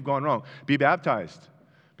apostate. You've gone wrong. Be baptized.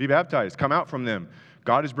 Be baptized. Come out from them.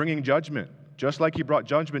 God is bringing judgment. Just like he brought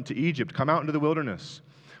judgment to Egypt. Come out into the wilderness.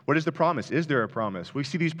 What is the promise? Is there a promise? We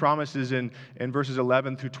see these promises in verses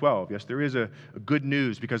 11 through 12. Yes, there is a good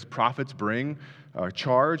news because prophets bring a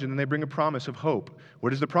charge and then they bring a promise of hope.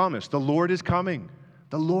 What is the promise? The Lord is coming.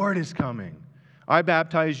 The Lord is coming. I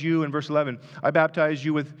baptize you, in verse 11, I baptize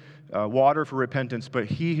you with water for repentance, but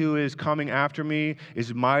he who is coming after me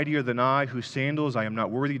is mightier than I, whose sandals I am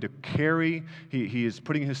not worthy to carry. He is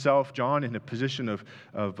putting himself, John, in a position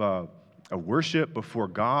of worship before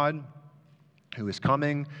God, who is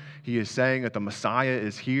coming. He is saying that the Messiah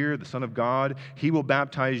is here, the Son of God. He will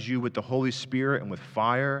baptize you with the Holy Spirit and with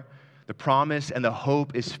fire. The promise and the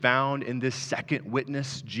hope is found in this second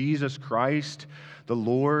witness, Jesus Christ, the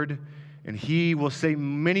Lord. And he will say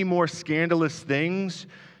many more scandalous things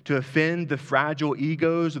to offend the fragile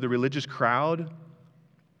egos of the religious crowd.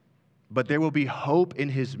 But there will be hope in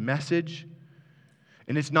his message.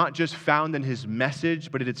 And it's not just found in his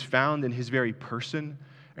message, but it's found in his very person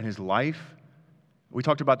and his life. We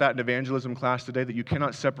talked about that in evangelism class today, that you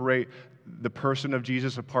cannot separate the person of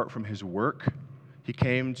Jesus apart from his work. He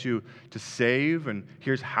came to save, and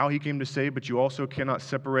here's how he came to save, but you also cannot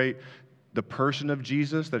separate the person of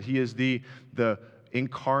Jesus, that he is the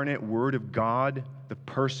incarnate Word of God, the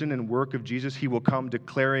person and work of Jesus. He will come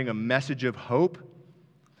declaring a message of hope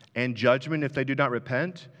and judgment if they do not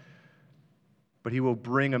repent, but he will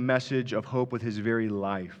bring a message of hope with his very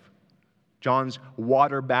life. John's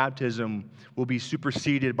water baptism will be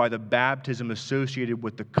superseded by the baptism associated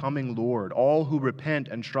with the coming Lord. All who repent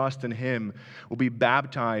and trust in him will be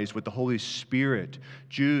baptized with the Holy Spirit.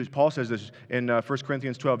 Jews, Paul says this in 1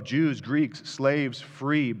 Corinthians 12, Jews, Greeks, slaves,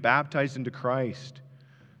 free, baptized into Christ.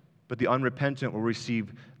 But the unrepentant will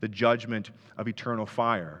receive the judgment of eternal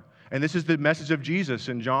fire. And this is the message of Jesus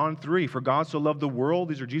in John 3. For God so loved the world,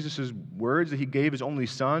 these are Jesus' words, that he gave his only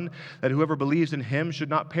Son, that whoever believes in him should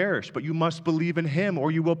not perish, but you must believe in him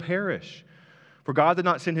or you will perish. For God did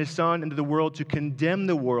not send his Son into the world to condemn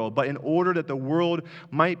the world, but in order that the world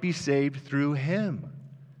might be saved through him.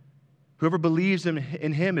 Whoever believes in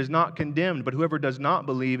him is not condemned, but whoever does not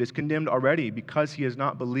believe is condemned already because he has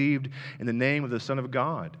not believed in the name of the Son of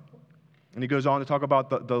God. And he goes on to talk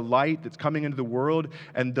about the light that's coming into the world,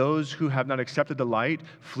 and those who have not accepted the light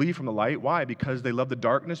flee from the light. Why? Because they love the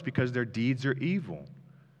darkness, because their deeds are evil.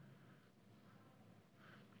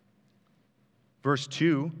 Verse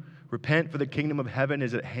 2, repent, for the kingdom of heaven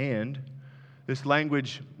is at hand. This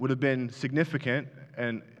language would have been significant,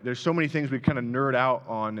 and there's so many things we kind of nerd out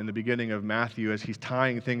on in the beginning of Matthew as he's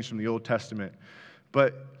tying things from the Old Testament.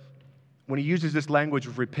 But when he uses this language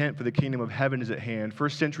of repent, for the kingdom of heaven is at hand,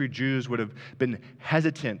 first century Jews would have been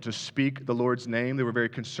hesitant to speak the Lord's name. They were very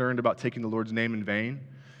concerned about taking the Lord's name in vain.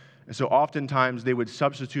 And so oftentimes they would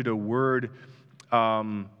substitute a word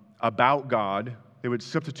about God. They would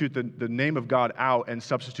substitute the name of God out and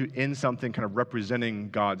substitute in something kind of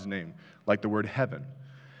representing God's name, like the word heaven.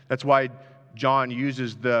 That's why John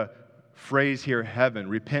uses the phrase here, heaven.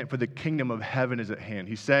 Repent, for the kingdom of heaven is at hand.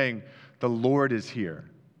 He's saying the Lord is here.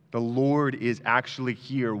 The Lord is actually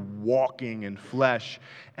here, walking in flesh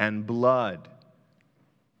and blood.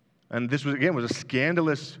 And this was a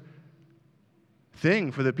scandalous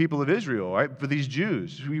thing for the people of Israel, right? For these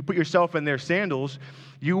Jews. If you put yourself in their sandals,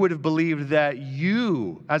 you would have believed that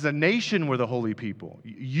you, as a nation, were the holy people.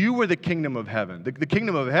 You were the kingdom of heaven. The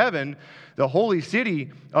kingdom of heaven, the holy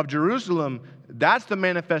city of Jerusalem, that's the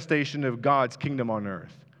manifestation of God's kingdom on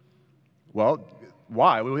earth. Well,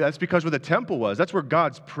 why? Well, that's because where the temple was. That's where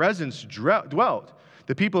God's presence dwelt.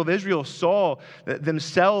 The people of Israel saw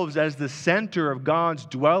themselves as the center of God's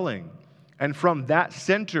dwelling. And from that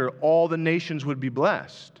center, all the nations would be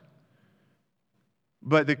blessed.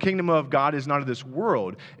 But the kingdom of God is not of this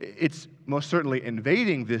world. It's most certainly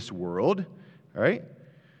invading this world, right?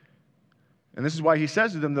 And this is why he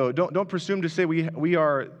says to them, though, don't presume to say we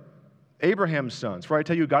are Abraham's sons. For I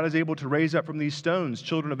tell you, God is able to raise up from these stones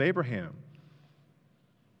children of Abraham.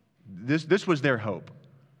 This was their hope.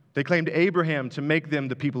 They claimed Abraham to make them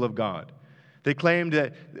the people of God. They claimed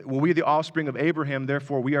that, well, we are the offspring of Abraham,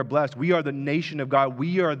 therefore we are blessed. We are the nation of God.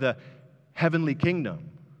 We are the heavenly kingdom.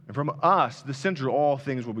 And from us, the center, all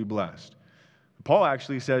things will be blessed. Paul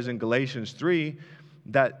actually says in Galatians 3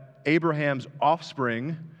 that Abraham's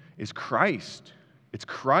offspring is Christ. It's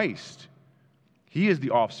Christ. He is the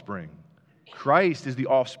offspring. Christ is the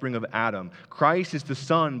offspring of Adam. Christ is the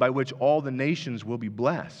son by which all the nations will be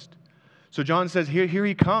blessed. So John says, here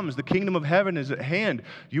he comes. The kingdom of heaven is at hand.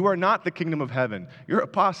 You are not the kingdom of heaven. You're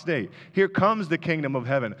apostate. Here comes the kingdom of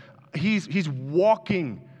heaven. He's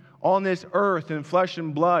walking on this earth in flesh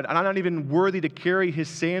and blood, and I'm not even worthy to carry his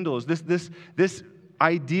sandals. This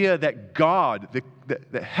idea that God,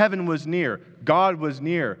 that heaven was near, God was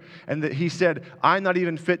near, and that he said, I'm not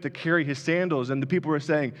even fit to carry his sandals. And the people were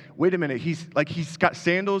saying, wait a minute, he's got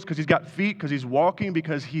sandals because he's got feet, because he's walking,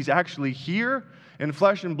 because he's actually here in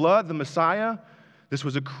flesh and blood, the Messiah. This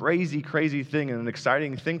was a crazy, crazy thing and an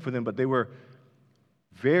exciting thing for them, but they were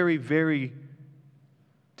very, very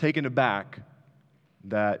taken aback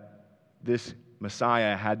that this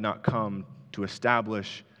Messiah had not come to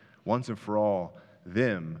establish once and for all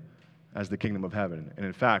them as the kingdom of heaven. And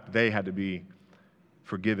in fact, they had to be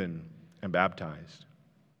forgiven and baptized.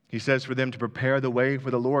 He says for them to prepare the way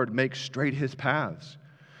for the Lord, make straight his paths,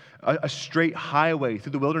 a straight highway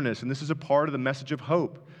through the wilderness. And this is a part of the message of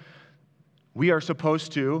hope. We are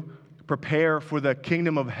supposed to prepare for the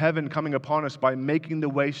kingdom of heaven coming upon us by making the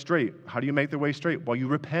way straight. How do you make the way straight? Well, you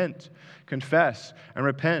repent, confess, and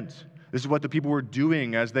repent. This is what the people were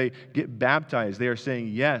doing as they get baptized. They are saying,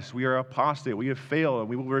 yes, we are apostate, we have failed, and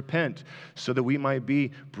we will repent so that we might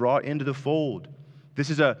be brought into the fold. This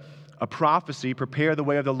is a prophecy, prepare the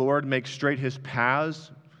way of the Lord, make straight his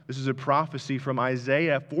paths. This is a prophecy from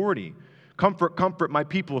Isaiah 40. Comfort, comfort my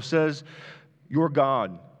people, says your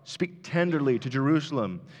God. Speak tenderly to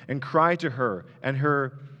Jerusalem and cry to her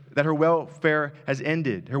that her warfare has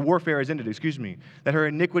ended, that her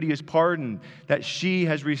iniquity is pardoned, that she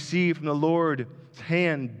has received from the Lord's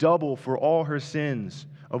hand double for all her sins.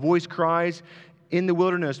 A voice cries, in the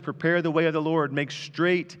wilderness, prepare the way of the Lord, make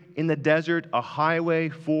straight in the desert a highway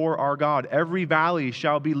for our God. Every valley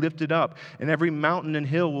shall be lifted up, and every mountain and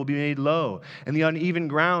hill will be made low, and the uneven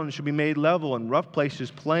ground shall be made level, and rough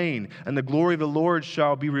places plain, and the glory of the Lord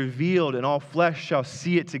shall be revealed, and all flesh shall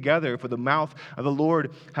see it together, for the mouth of the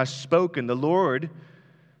Lord has spoken. The Lord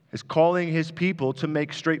is calling his people to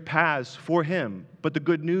make straight paths for him. But the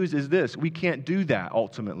good news is this: we can't do that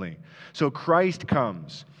ultimately. So Christ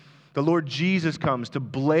comes. The Lord Jesus comes to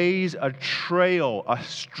blaze a trail, a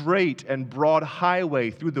straight and broad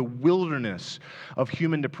highway through the wilderness of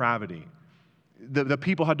human depravity. The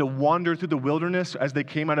people had to wander through the wilderness as they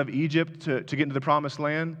came out of Egypt to get into the promised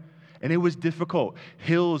land. And it was difficult.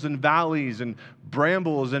 Hills and valleys and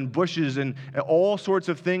brambles and bushes and all sorts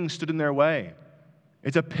of things stood in their way.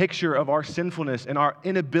 It's a picture of our sinfulness and our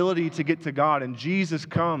inability to get to God. And Jesus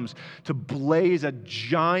comes to blaze a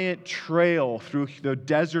giant trail through the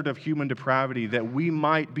desert of human depravity that we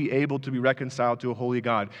might be able to be reconciled to a holy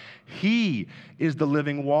God. He is the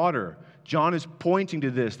living water. John is pointing to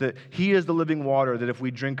this, that he is the living water that if we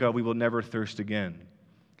drink of, we will never thirst again.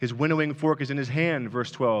 His winnowing fork is in his hand, verse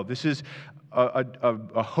 12. This is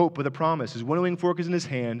a hope with a promise. His winnowing fork is in his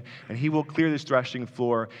hand, and he will clear this threshing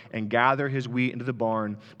floor and gather his wheat into the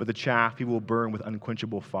barn, but the chaff he will burn with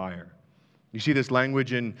unquenchable fire. You see this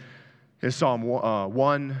language in Psalm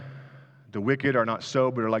 1. The wicked are not so,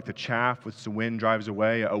 but are like the chaff which the wind drives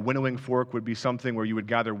away. A winnowing fork would be something where you would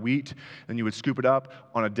gather wheat, and you would scoop it up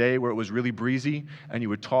on a day where it was really breezy, and you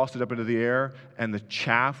would toss it up into the air, and the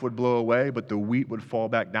chaff would blow away, but the wheat would fall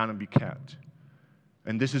back down and be kept.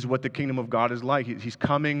 And this is what the kingdom of God is like. He's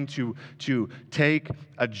coming to take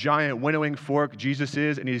a giant winnowing fork, Jesus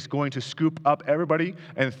is, and he's going to scoop up everybody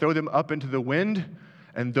and throw them up into the wind.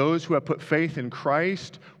 And those who have put faith in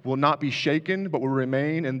Christ will not be shaken, but will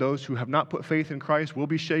remain. And those who have not put faith in Christ will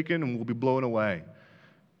be shaken and will be blown away,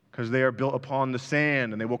 because they are built upon the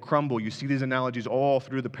sand and they will crumble. You see these analogies all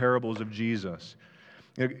through the parables of Jesus.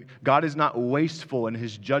 God is not wasteful in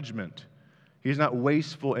his judgment. He is not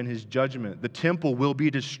wasteful in his judgment. The temple will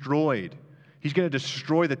be destroyed. He's going to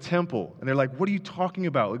destroy the temple. And they're like, what are you talking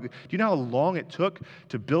about? Do you know how long it took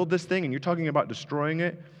to build this thing? And you're talking about destroying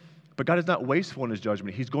it? But God is not wasteful in his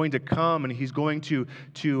judgment. He's going to come and he's going to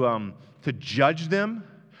judge them.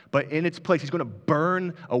 But in its place, he's going to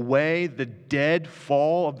burn away the dead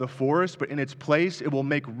fall of the forest. But in its place, it will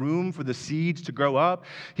make room for the seeds to grow up.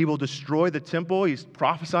 He will destroy the temple. He's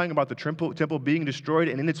prophesying about the temple being destroyed.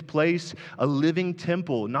 And in its place, a living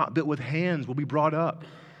temple, not built with hands, will be brought up.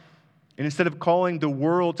 And instead of calling the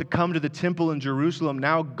world to come to the temple in Jerusalem,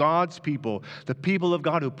 now God's people, the people of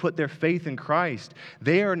God who put their faith in Christ,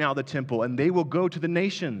 they are now the temple, and they will go to the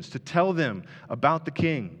nations to tell them about the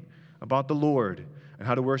King, about the Lord, and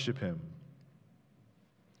how to worship him.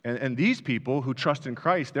 And these people who trust in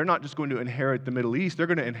Christ, they're not just going to inherit the Middle East, they're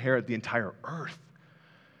going to inherit the entire earth.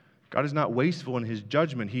 God is not wasteful in his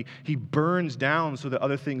judgment. He burns down so that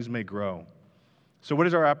other things may grow. So what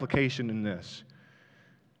is our application in this?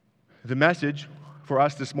 The message for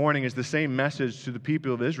us this morning is the same message to the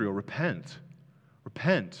people of Israel. Repent.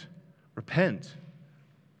 Repent. Repent.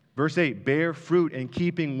 Verse 8, bear fruit in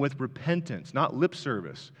keeping with repentance, not lip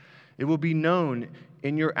service. It will be known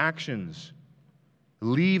in your actions.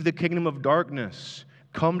 Leave the kingdom of darkness.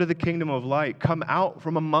 Come to the kingdom of light. Come out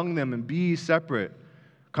from among them and be separate.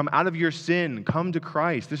 Come out of your sin. Come to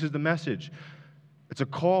Christ. This is the message. It's a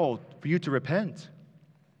call for you to repent.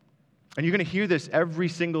 And you're going to hear this every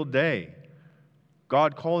single day.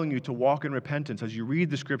 God calling you to walk in repentance as you read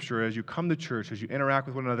the Scripture, as you come to church, as you interact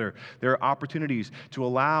with one another. There are opportunities to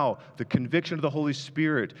allow the conviction of the Holy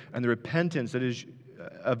Spirit and the repentance that is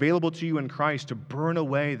available to you in Christ to burn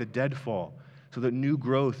away the deadfall so that new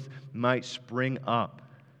growth might spring up.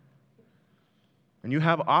 And you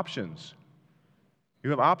have options. You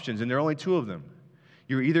have options, and there are only two of them.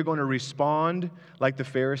 You're either going to respond like the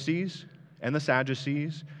Pharisees and the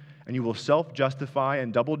Sadducees, and you will self-justify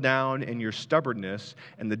and double down in your stubbornness,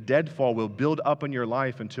 and the deadfall will build up in your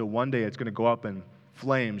life until one day it's going to go up in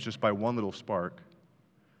flames just by one little spark.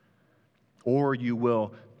 Or you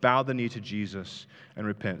will bow the knee to Jesus and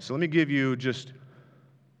repent. So let me give you just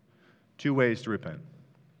two ways to repent.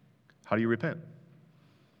 How do you repent?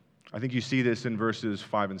 I think you see this in verses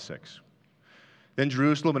 5 and 6. Then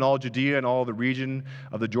Jerusalem and all Judea and all the region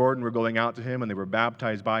of the Jordan were going out to him, and they were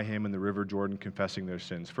baptized by him in the river Jordan, confessing their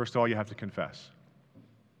sins. First of all, you have to confess.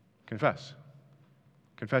 Confess.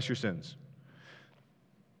 Confess your sins.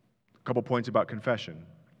 A couple points about confession.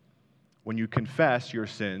 When you confess your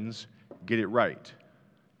sins, get it right.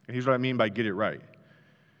 And here's what I mean by get it right.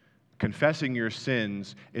 Confessing your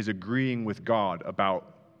sins is agreeing with God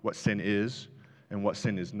about what sin is and what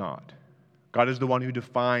sin is not. God is the one who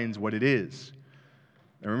defines what it is.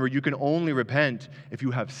 And remember, you can only repent if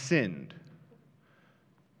you have sinned.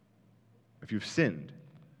 If you've sinned.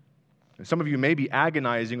 And some of you may be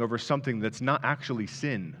agonizing over something that's not actually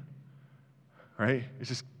sin. Right? It's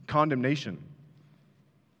just condemnation.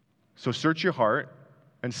 So search your heart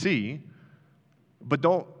and see, but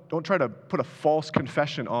don't try to put a false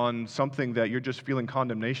confession on something that you're just feeling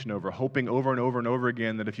condemnation over, hoping over and over and over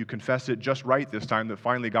again that if you confess it just right this time, that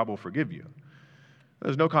finally God will forgive you.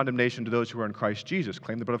 There's no condemnation to those who are in Christ Jesus.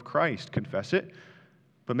 Claim the blood of Christ. Confess it.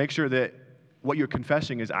 But make sure that what you're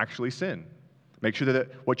confessing is actually sin. Make sure that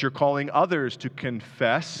what you're calling others to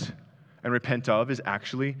confess and repent of is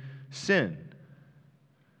actually sin.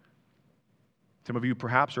 Some of you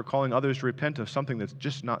perhaps are calling others to repent of something that's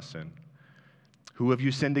just not sin. Who have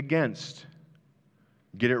you sinned against?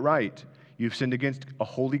 Get it right. You've sinned against a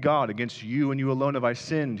holy God. Against you and you alone have I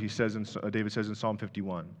sinned, David says in Psalm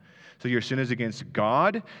 51. So your sin is against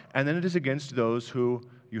God, and then it is against those who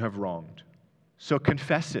you have wronged. So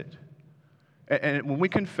confess it. And when we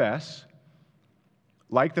confess,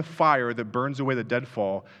 like the fire that burns away the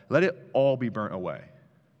deadfall, let it all be burnt away.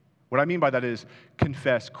 What I mean by that is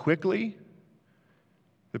confess quickly.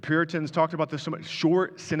 The Puritans talked about this so much.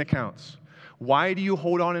 Short sin accounts. Why do you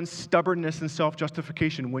hold on in stubbornness and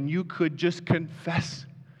self-justification when you could just confess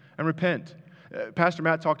and repent? Pastor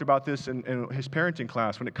Matt talked about this in his parenting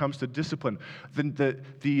class when it comes to discipline.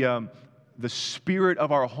 The spirit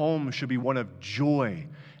of our home should be one of joy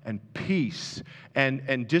and peace,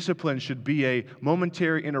 and discipline should be a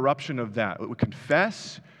momentary interruption of that. We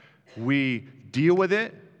confess, we deal with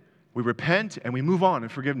it, we repent, and we move on in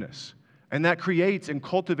forgiveness. And that creates and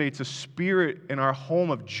cultivates a spirit in our home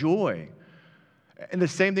of joy. And the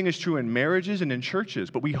same thing is true in marriages and in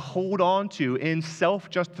churches, but we hold on to in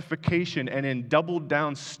self-justification and in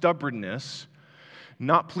doubled-down stubbornness,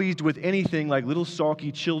 not pleased with anything like little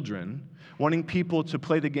sulky children, wanting people to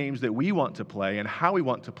play the games that we want to play and how we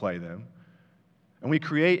want to play them. And we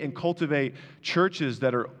create and cultivate churches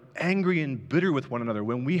that are angry and bitter with one another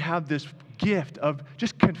when we have this gift of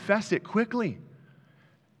just confess it quickly.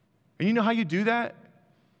 And you know how you do that?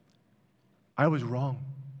 I was wrong.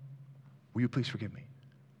 Will you please forgive me?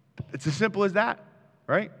 It's as simple as that,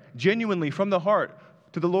 right? Genuinely, from the heart,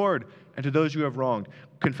 to the Lord and to those you have wronged.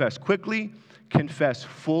 Confess quickly, confess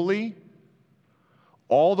fully,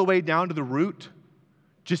 all the way down to the root.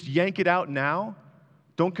 Just yank it out now.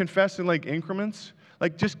 Don't confess in like increments.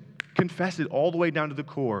 Like just confess it all the way down to the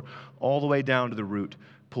core, all the way down to the root.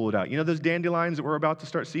 Pull it out. You know those dandelions that we're about to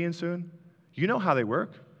start seeing soon? You know how they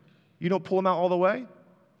work. You don't pull them out all the way,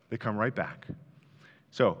 they come right back.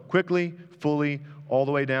 So, quickly, fully, all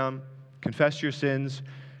the way down, confess your sins.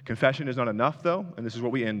 Confession is not enough, though, and this is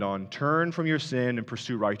what we end on. Turn from your sin and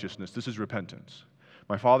pursue righteousness. This is repentance.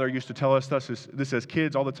 My father used to tell us this as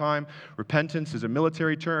kids all the time. Repentance is a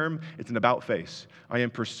military term. It's an about face. I am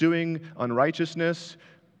pursuing unrighteousness.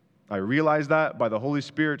 I realize that by the Holy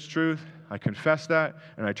Spirit's truth. I confess that,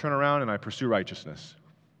 and I turn around and I pursue righteousness.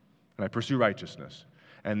 And I pursue righteousness.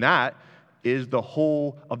 And that is the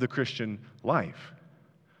whole of the Christian life.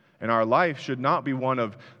 And our life should not be one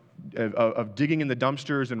of digging in the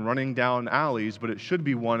dumpsters and running down alleys, but it should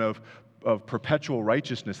be one of perpetual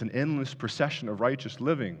righteousness, an endless procession of righteous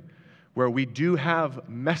living, where we do have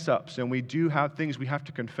mess-ups and we do have things we have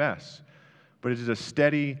to confess, but it is a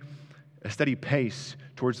steady pace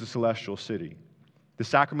towards the celestial city. The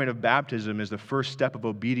sacrament of baptism is the first step of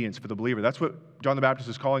obedience for the believer. That's what John the Baptist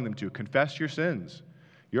is calling them to. Confess your sins.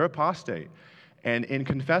 You're apostate. And in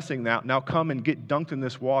confessing that, now come and get dunked in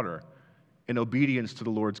this water in obedience to the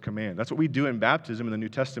Lord's command. That's what we do in baptism in the New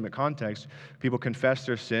Testament context. People confess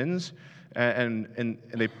their sins and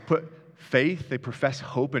they put faith, they profess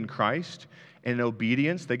hope in Christ, and in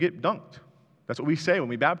obedience, they get dunked. That's what we say when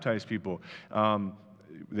we baptize people.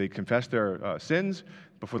 They confess their sins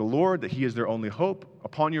before the Lord, that He is their only hope.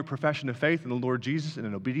 Upon your profession of faith in the Lord Jesus and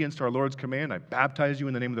in obedience to our Lord's command, I baptize you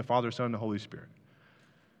in the name of the Father, Son, and the Holy Spirit,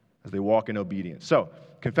 as they walk in obedience. So,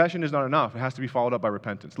 confession is not enough. It has to be followed up by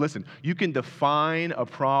repentance. Listen, you can define a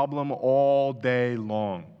problem all day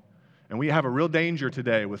long. And we have a real danger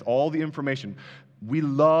today with all the information. We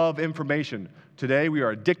love information. Today, we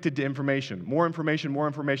are addicted to information. More information, more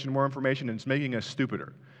information, more information, and it's making us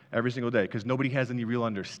stupider every single day because nobody has any real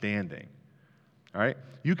understanding. All right?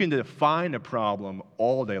 You can define a problem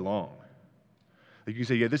all day long. Like you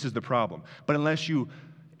say, yeah, this is the problem. But unless you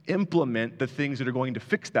implement the things that are going to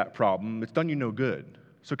fix that problem, it's done you no good.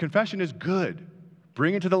 So confession is good.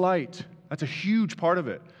 Bring it to the light. That's a huge part of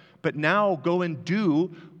it. But now go and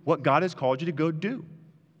do what God has called you to go do.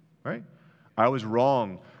 Right? I was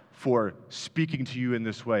wrong for speaking to you in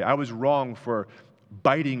this way. I was wrong for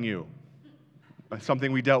biting you. That's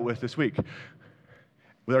something we dealt with this week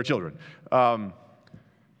with our children.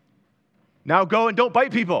 Now go and don't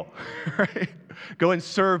bite people. Right? Go and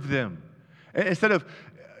serve them. Instead of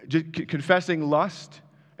just confessing lust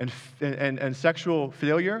and sexual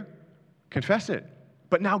failure, confess it.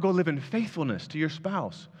 But now go live in faithfulness to your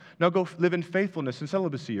spouse. Now go live in faithfulness and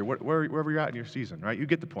celibacy or wherever you're at in your season, right? You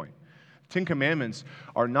get the point. 10 Commandments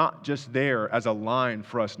are not just there as a line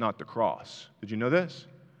for us not to cross. Did you know this?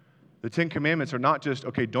 The 10 Commandments are not just,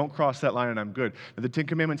 okay, don't cross that line and I'm good. The 10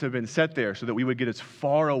 Commandments have been set there so that we would get as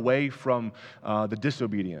far away from the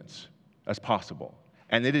disobedience as possible.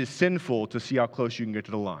 And it is sinful to see how close you can get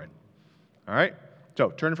to the line. All right? So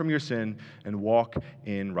turn from your sin and walk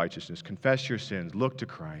in righteousness. Confess your sins. Look to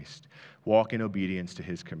Christ. Walk in obedience to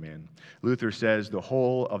His command. Luther says the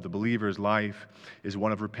whole of the believer's life is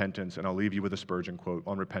one of repentance, and I'll leave you with a Spurgeon quote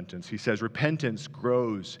on repentance. He says, repentance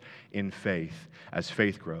grows in faith as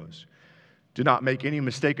faith grows. Do not make any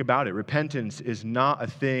mistake about it. Repentance is not a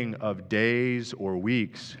thing of days or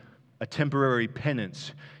weeks, a temporary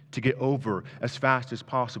penance to get over as fast as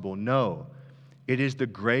possible. No, it is the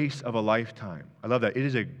grace of a lifetime. I love that. It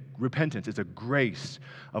is a repentance. It's a grace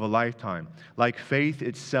of a lifetime. Like faith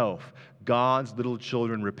itself, God's little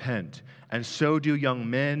children repent, and so do young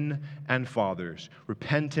men and fathers.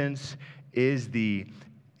 Repentance is the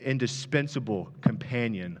indispensable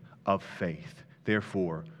companion of faith.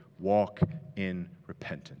 Therefore, walk in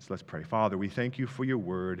repentance. Let's pray. Father, we thank you for your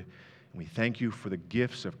word, and we thank you for the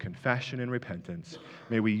gifts of confession and repentance.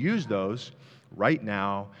 May we use those right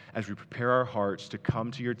now as we prepare our hearts to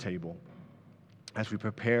come to your table, as we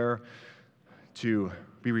prepare to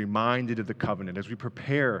be reminded of the covenant, as we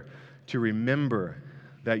prepare to remember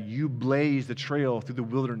that you blazed the trail through the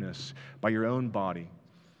wilderness by your own body,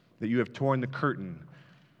 that you have torn the curtain,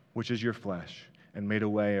 which is your flesh, and made a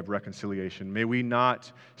way of reconciliation. May we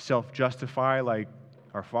not self-justify like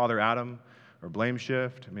our father Adam or blame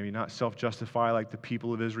shift. May we not self-justify like the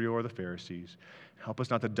people of Israel or the Pharisees. Help us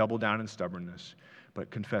not to double down in stubbornness, but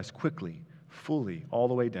confess quickly, fully, all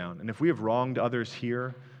the way down. And if we have wronged others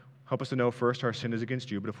here, help us to know first our sin is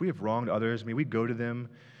against you. But if we have wronged others, may we go to them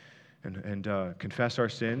and confess our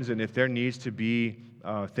sins. And if there needs to be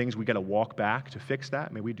things we got to walk back to fix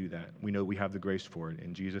that, may we do that. We know we have the grace for it.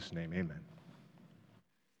 In Jesus' name, amen.